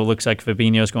 So it looks like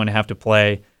Fabinho is going to have to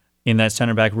play in that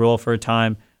center back role for a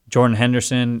time. Jordan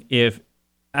Henderson, if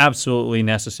absolutely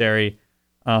necessary,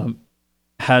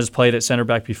 has played at center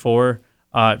back before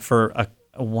for a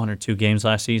 1 or 2 games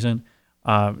last season,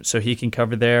 so he can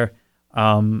cover there.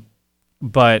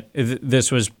 But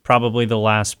this was probably the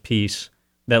last piece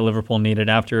that Liverpool needed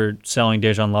after selling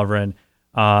Dejan Lovren.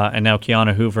 and now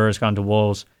Keanu Hoover has gone to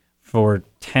Wolves for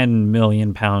 £10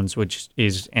 million, which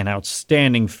is an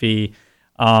outstanding fee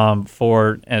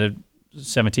for a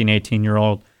 17,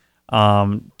 18-year-old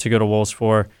to go to Wolves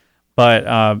for.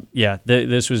 But,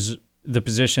 this was the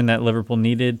position that Liverpool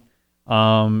needed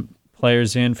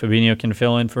players in. Fabinho can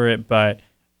fill in for it, but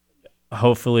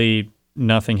hopefully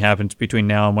nothing happens between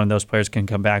now and when those players can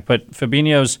come back. But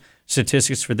Fabinho's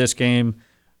statistics for this game,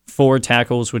 4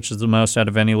 tackles, which is the most out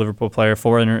of any Liverpool player,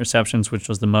 4 interceptions, which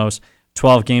was the most,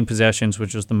 12 game possessions,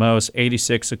 which was the most,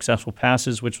 86 successful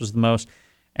passes, which was the most,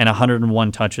 and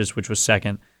 101 touches, which was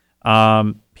second.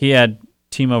 He had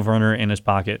Timo Werner in his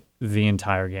pocket the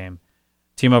entire game.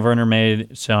 Timo Werner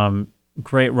made some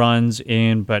great runs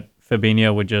in, but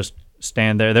Fabinho would just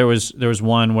stand there. There was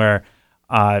one where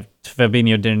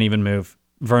Fabinho didn't even move.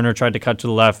 Werner tried to cut to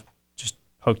the left, just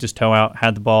poked his toe out,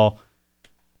 had the ball,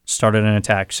 started an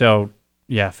attack. So,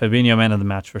 yeah, Fabinho man of the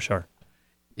match for sure.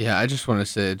 Yeah, I just want to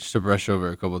say, just to brush over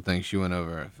a couple of things you went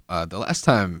over. The last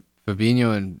time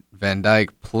Fabinho and Van Dijk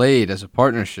played as a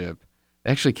partnership,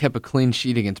 they actually kept a clean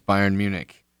sheet against Bayern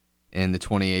Munich in the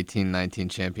 2018-19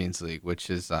 Champions League, which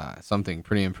is something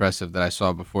pretty impressive that I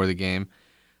saw before the game.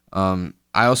 I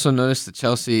also noticed that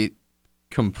Chelsea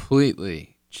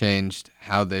completely changed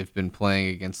how they've been playing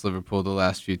against Liverpool the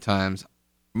last few times,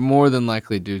 more than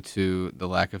likely due to the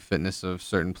lack of fitness of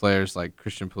certain players like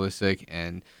Christian Pulisic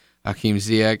and Hakim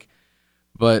Ziyech.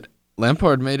 But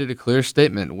Lampard made it a clear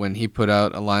statement when he put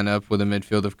out a lineup with a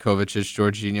midfield of Kovacic,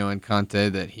 Jorginho, and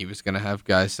Kanté that he was going to have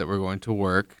guys that were going to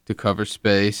work to cover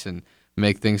space and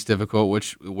make things difficult,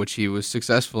 which he was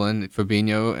successful in.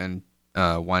 Fabinho and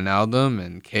Wijnaldum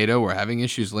and Keita were having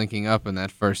issues linking up in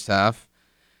that first half.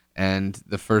 And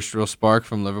the first real spark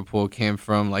from Liverpool came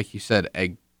from, like you said,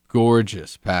 a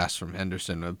gorgeous pass from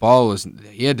Henderson.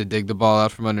 He had to dig the ball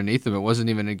out from underneath him. It wasn't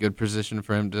even a good position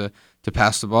for him to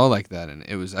pass the ball like that, and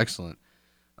it was excellent.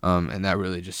 And that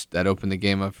really that opened the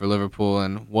game up for Liverpool.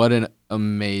 And what an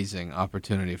amazing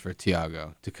opportunity for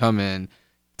Thiago to come in,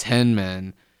 10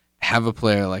 men, have a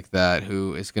player like that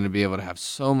who is going to be able to have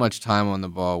so much time on the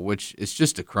ball, which is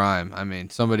just a crime. I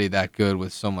mean, somebody that good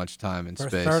with so much time and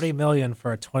space. $30 million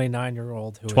for a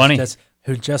 29-year-old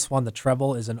who just won the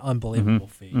treble is an unbelievable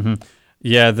fee. Mm-hmm.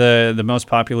 Yeah, the most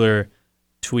popular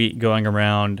tweet going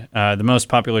around, the most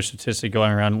popular statistic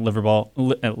going around Liverpool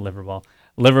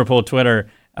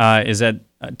Twitter is that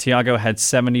Thiago had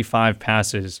 75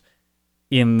 passes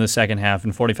in the second half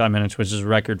in 45 minutes, which is a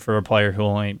record for a player who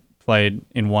only played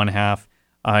in one half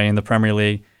in the Premier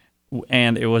League.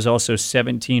 And it was also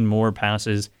 17 more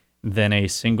passes than a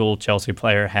single Chelsea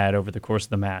player had over the course of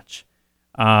the match.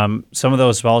 Some of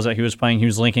those balls that he was playing, he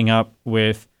was linking up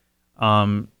with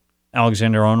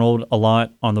Alexander-Arnold a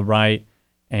lot on the right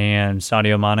and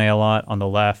Sadio Mane a lot on the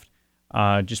left,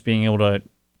 just being able to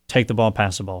take the ball,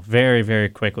 pass the ball very, very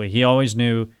quickly. He always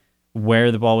knew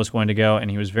where the ball was going to go,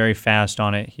 and he was very fast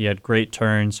on it. He had great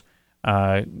turns,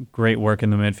 great work in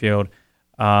the midfield.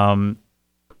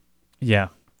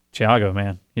 Thiago,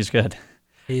 man, he's good.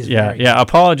 He's very good.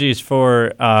 Apologies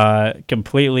for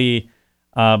completely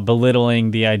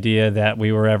belittling the idea that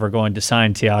we were ever going to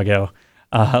sign Thiago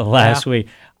last week.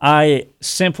 I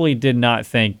simply did not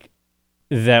think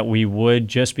that we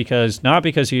would, not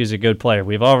because he is a good player.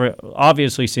 We've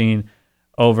obviously seen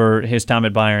over his time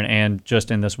at Bayern and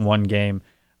just in this one game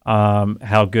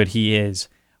how good he is.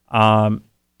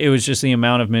 It was just the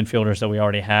amount of midfielders that we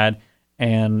already had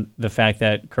and the fact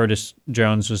that Curtis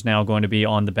Jones was now going to be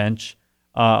on the bench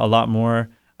a lot more.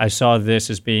 I saw this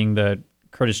as being the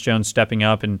Curtis Jones stepping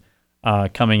up and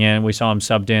coming in. We saw him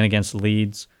subbed in against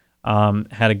Leeds,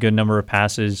 had a good number of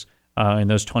passes in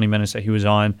those 20 minutes that he was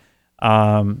on.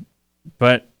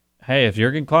 But, hey, if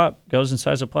Jurgen Klopp goes and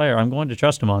signs a player, I'm going to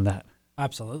trust him on that.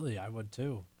 Absolutely, I would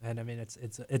too. And, I mean,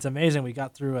 it's amazing. We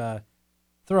got through a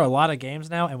lot of games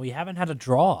now, and we haven't had a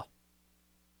draw.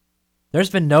 There's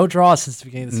been no draws since the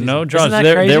beginning of the season. No draws.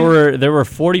 There were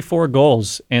 44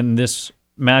 goals in this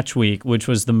match week, which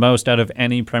was the most out of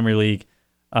any Premier League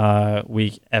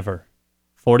week ever.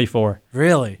 44.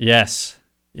 Really? Yes.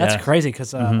 That's crazy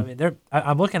because I mean,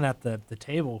 I'm looking at the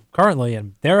table currently,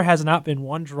 and there has not been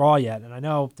one draw yet. And I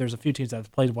know there's a few teams that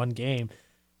have played one game,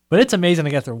 but it's amazing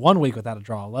to get through 1 week without a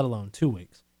draw, let alone 2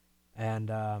 weeks. And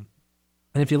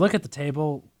if you look at the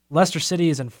table, Leicester City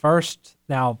is in first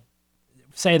now.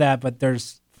 Say that, but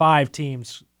there's 5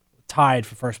 teams tied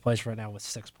for first place right now with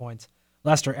 6 points.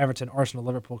 Leicester, Everton, Arsenal,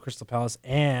 Liverpool, Crystal Palace,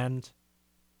 and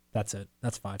that's it.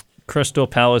 That's 5. Crystal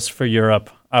Palace for Europe.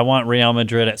 I want Real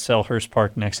Madrid at Selhurst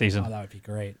Park next season. Oh, that would be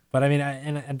great. But I mean,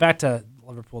 and back to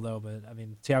Liverpool though. But I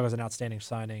mean, Thiago's an outstanding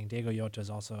signing. Diego Jota is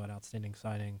also an outstanding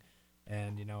signing,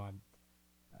 and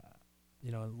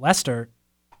Leicester,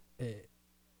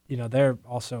 they're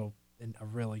also a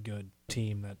really good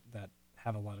team that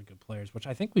have a lot of good players, which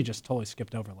I think we just totally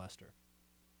skipped over Leicester.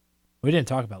 We didn't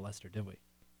talk about Leicester, did we?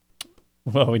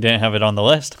 Well, we didn't have it on the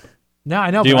list. No,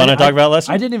 I know. Do you want to talk about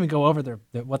Leicester? I didn't even go over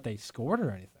what they scored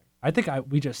or anything. I think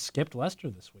we just skipped Leicester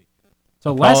this week.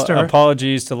 So Leicester.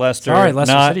 Apologies to Leicester. Sorry,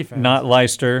 Leicester City fans. Not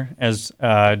Leicester, as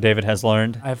David has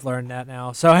learned. I've learned that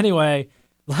now. So anyway,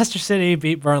 Leicester City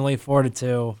beat Burnley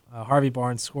 4-2. Harvey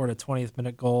Barnes scored a 20th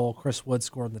minute goal. Chris Wood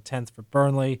scored in the 10th for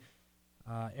Burnley.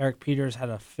 Eric Peters had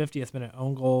a 50th minute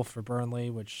own goal for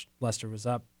Burnley, which Leicester was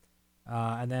up.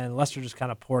 And then Leicester just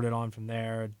kind of poured it on from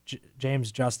there.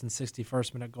 James Justin,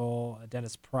 61st minute goal.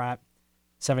 Dennis Pratt,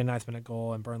 79th minute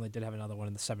goal. And Burnley did have another one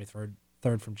in the 73rd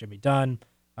from Jimmy Dunn.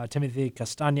 Timothy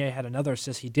Castagne had another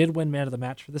assist. He did win man of the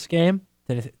match for this game.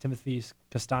 Timothy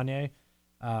Castagne.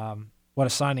 What a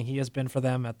signing he has been for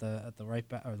them at the right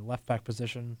back or the left back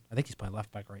position. I think he's playing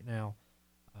left back right now.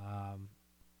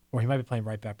 Or he might be playing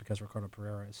right back because Ricardo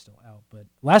Pereira is still out. But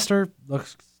Leicester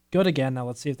looks good again. Now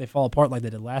let's see if they fall apart like they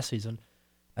did last season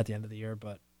at the end of the year.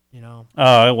 But,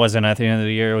 Oh, it wasn't at the end of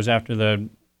the year. It was after the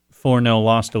 4-0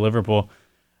 loss to Liverpool.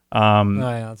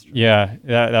 yeah, that's true. Yeah,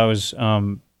 that was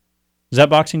was that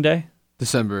Boxing Day?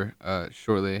 December,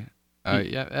 shortly.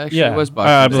 Actually, yeah. it was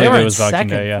Boxing I Day. believe They were it in was Boxing second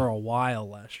Day, yeah. for a while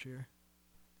last year.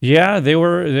 Yeah, they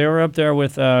were up there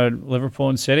with Liverpool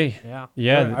and City.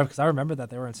 Yeah. Because I remember that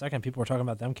they were in second. People were talking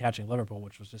about them catching Liverpool,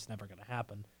 which was just never going to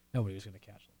happen. Nobody was going to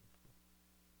catch them.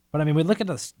 But, I mean, we look at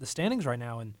the standings right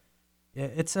now, and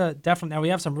it's a definite. Now, we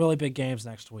have some really big games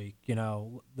next week.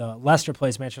 The Leicester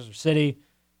plays Manchester City,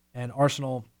 and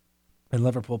Arsenal and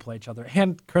Liverpool play each other,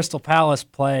 and Crystal Palace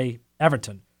play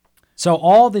Everton. So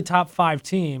all the top 5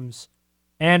 teams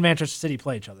and Manchester City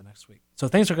play each other next week. So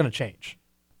things are going to change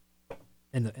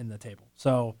in the table.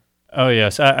 So, oh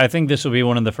yes, I think this will be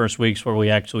one of the first weeks where we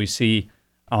actually see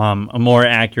a more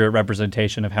accurate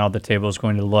representation of how the table is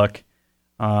going to look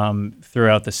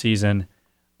throughout the season,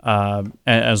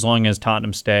 as long as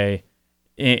Tottenham stay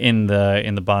in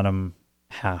the bottom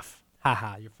half.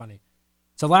 Haha, you're funny.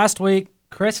 So last week,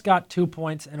 Chris got 2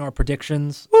 points in our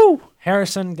predictions. Woo!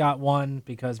 Harrison got 1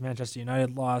 because Manchester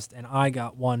United lost, and I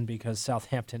got 1 because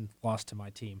Southampton lost to my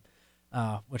team,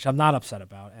 which I'm not upset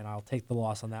about, and I'll take the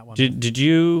loss on that one. Did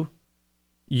you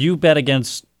bet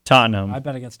against Tottenham? I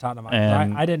bet against Tottenham.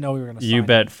 And I didn't know we were going to sign you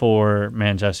bet for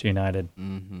Manchester United.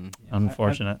 Mm-hmm. Yeah,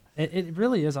 Unfortunate. It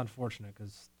really is unfortunate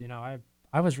because,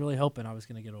 I was really hoping I was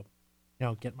going to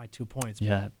get my 2 points.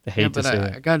 Yeah, I hate to but see I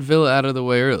it. got Villa out of the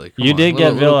way early. Come You on, did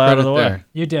get Villa out of the way. there.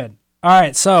 You did. All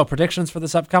right, so predictions for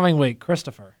this upcoming week.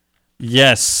 Christopher.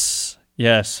 Yes.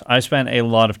 I spent a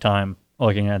lot of time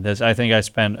looking at this. I think I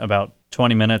spent about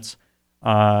 20 minutes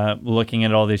looking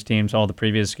at all these teams, all the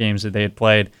previous games that they had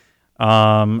played.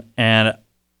 And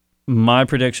my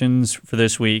predictions for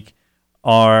this week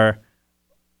are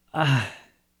I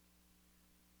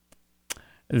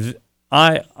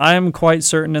am quite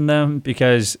certain in them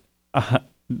because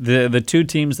the 2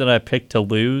 teams that I picked to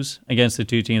lose against the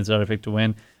 2 teams that I picked to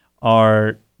win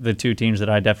are the 2 teams that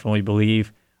I definitely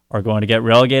believe are going to get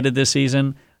relegated this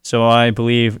season. So I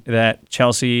believe that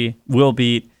Chelsea will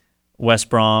beat West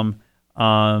Brom.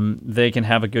 They can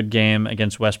have a good game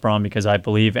against West Brom because I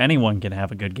believe anyone can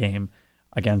have a good game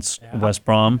against West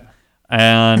Brom.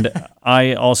 And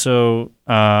I also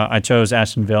I chose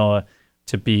Aston Villa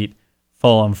to beat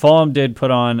Fulham. Fulham did put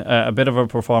on a bit of a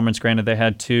performance. Granted, they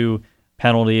had 2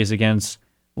 penalties against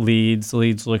Leeds.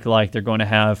 Leeds look like they're going to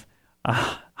have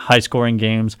high-scoring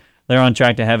games. They're on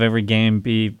track to have every game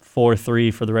be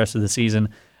 4-3 for the rest of the season.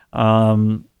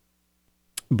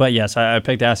 But yes, I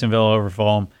picked Aston Villa over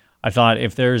Fulham. I thought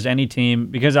if there's any team,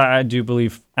 because I do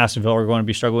believe Aston Villa are going to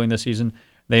be struggling this season,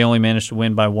 they only managed to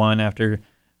win by 1 after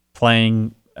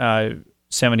playing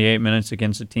 78 minutes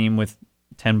against a team with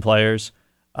 10 players.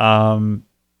 And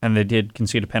they did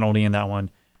concede a penalty in that one.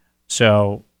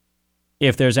 So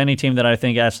if there's any team that I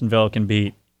think Aston Villa can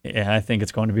beat, I think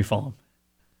it's going to be Fulham.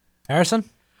 Harrison?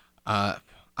 I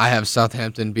have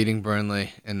Southampton beating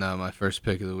Burnley in my first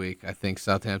pick of the week. I think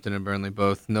Southampton and Burnley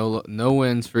both no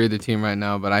wins for either team right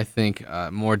now, but I think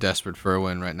more desperate for a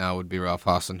win right now would be Ralph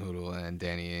Hasenhüttl and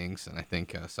Danny Ings, and I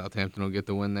think Southampton will get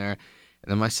the win there.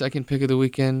 And then my second pick of the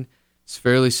weekend is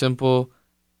fairly simple: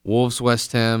 Wolves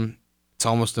West Ham. It's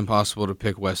almost impossible to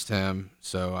pick West Ham,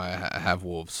 so I have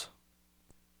Wolves.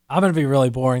 I'm going to be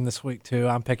really boring this week, too.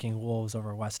 I'm picking Wolves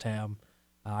over West Ham.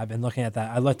 I've been looking at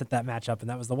that. I looked at that matchup, and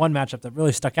that was the one matchup that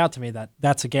really stuck out to me.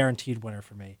 That's a guaranteed winner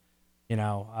for me,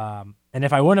 And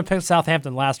if I wouldn't have picked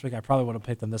Southampton last week, I probably would have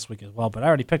picked them this week as well. But I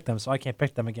already picked them, so I can't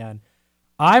pick them again.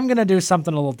 I'm going to do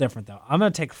something a little different, though. I'm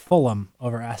going to take Fulham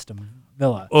over Aston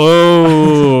Villa.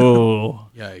 Oh,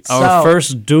 Yikes. Our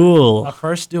first duel. Our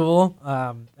first duel.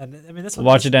 And I mean,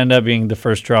 Watch it end up being the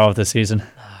first draw of the season.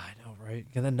 I know, right?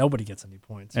 And then nobody gets any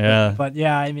points. Yeah. But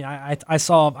yeah, I mean, I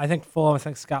think Fulham, I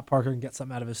think Scott Parker can get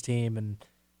something out of his team, and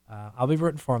I'll be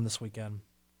rooting for him this weekend.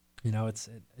 You know,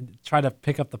 try to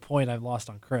pick up the point I've lost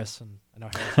on Chris, and I know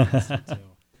Harris too.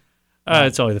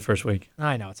 It's only the first week.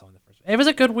 I know it's only the first week. It was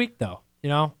a good week, though. You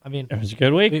know, I mean, it was a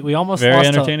good week. We almost very lost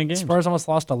entertaining game. Spurs almost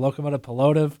lost to Lokomotiv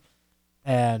Plovdiv,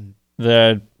 and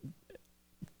the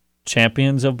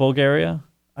champions of Bulgaria,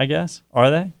 I guess. Are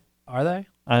they? Are they?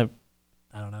 I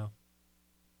don't know.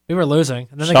 We were losing.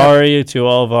 And then sorry to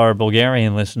all of our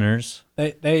Bulgarian listeners.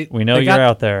 We know you're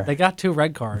out there. They got 2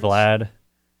 red cards, Vlad,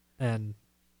 and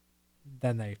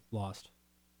then they lost.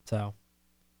 So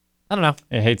I don't know.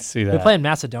 I hate to see that. We're playing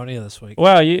Macedonia this week.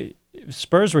 Well,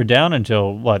 Spurs were down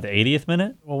until what, the 80th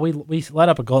minute? Well, we let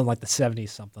up a goal in like the 70s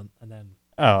something, and then.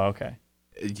 Oh, okay.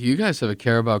 Do you guys have a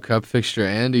Carabao Cup fixture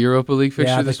and a Europa League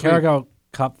fixture this week? Yeah, the Carabao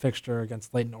Cup fixture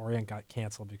against Leyton Orient got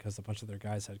canceled because a bunch of their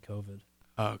guys had COVID.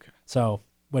 Oh, okay. So,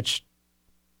 which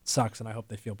sucks, and I hope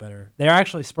they feel better.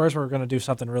 Spurs were going to do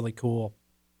something really cool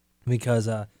because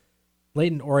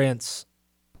Leyton Orient's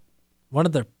one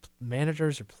of their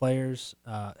managers or players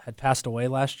had passed away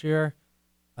last year.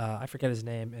 I forget his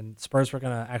name, and Spurs were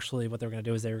going to what they were going to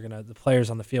do is the players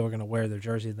on the field were going to wear their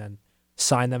jersey and then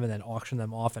sign them and then auction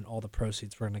them off, and all the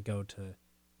proceeds were going to go to,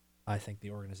 I think, the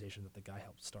organization that the guy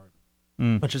helped start,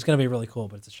 which is going to be really cool,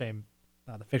 but it's a shame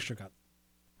the fixture got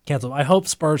canceled. I hope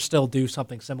Spurs still do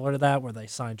something similar to that where they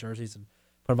sign jerseys and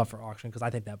put them up for auction because I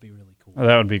think that would be really cool. Oh,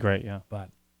 that would be great, yeah. But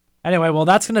anyway, well,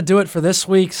 that's going to do it for this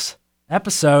week's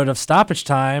episode of Stoppage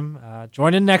Time.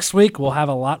 Join in next week. We'll have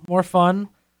a lot more fun.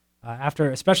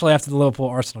 Especially after the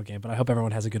Liverpool-Arsenal game, but I hope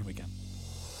everyone has a good weekend.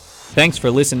 Thanks for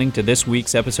listening to this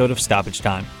week's episode of Stoppage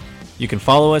Time. You can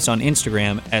follow us on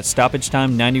Instagram at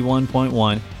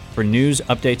StoppageTime91.1 for news,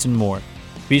 updates, and more.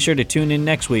 Be sure to tune in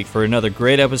next week for another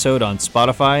great episode on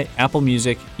Spotify, Apple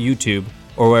Music, YouTube,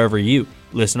 or wherever you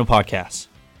listen to podcasts.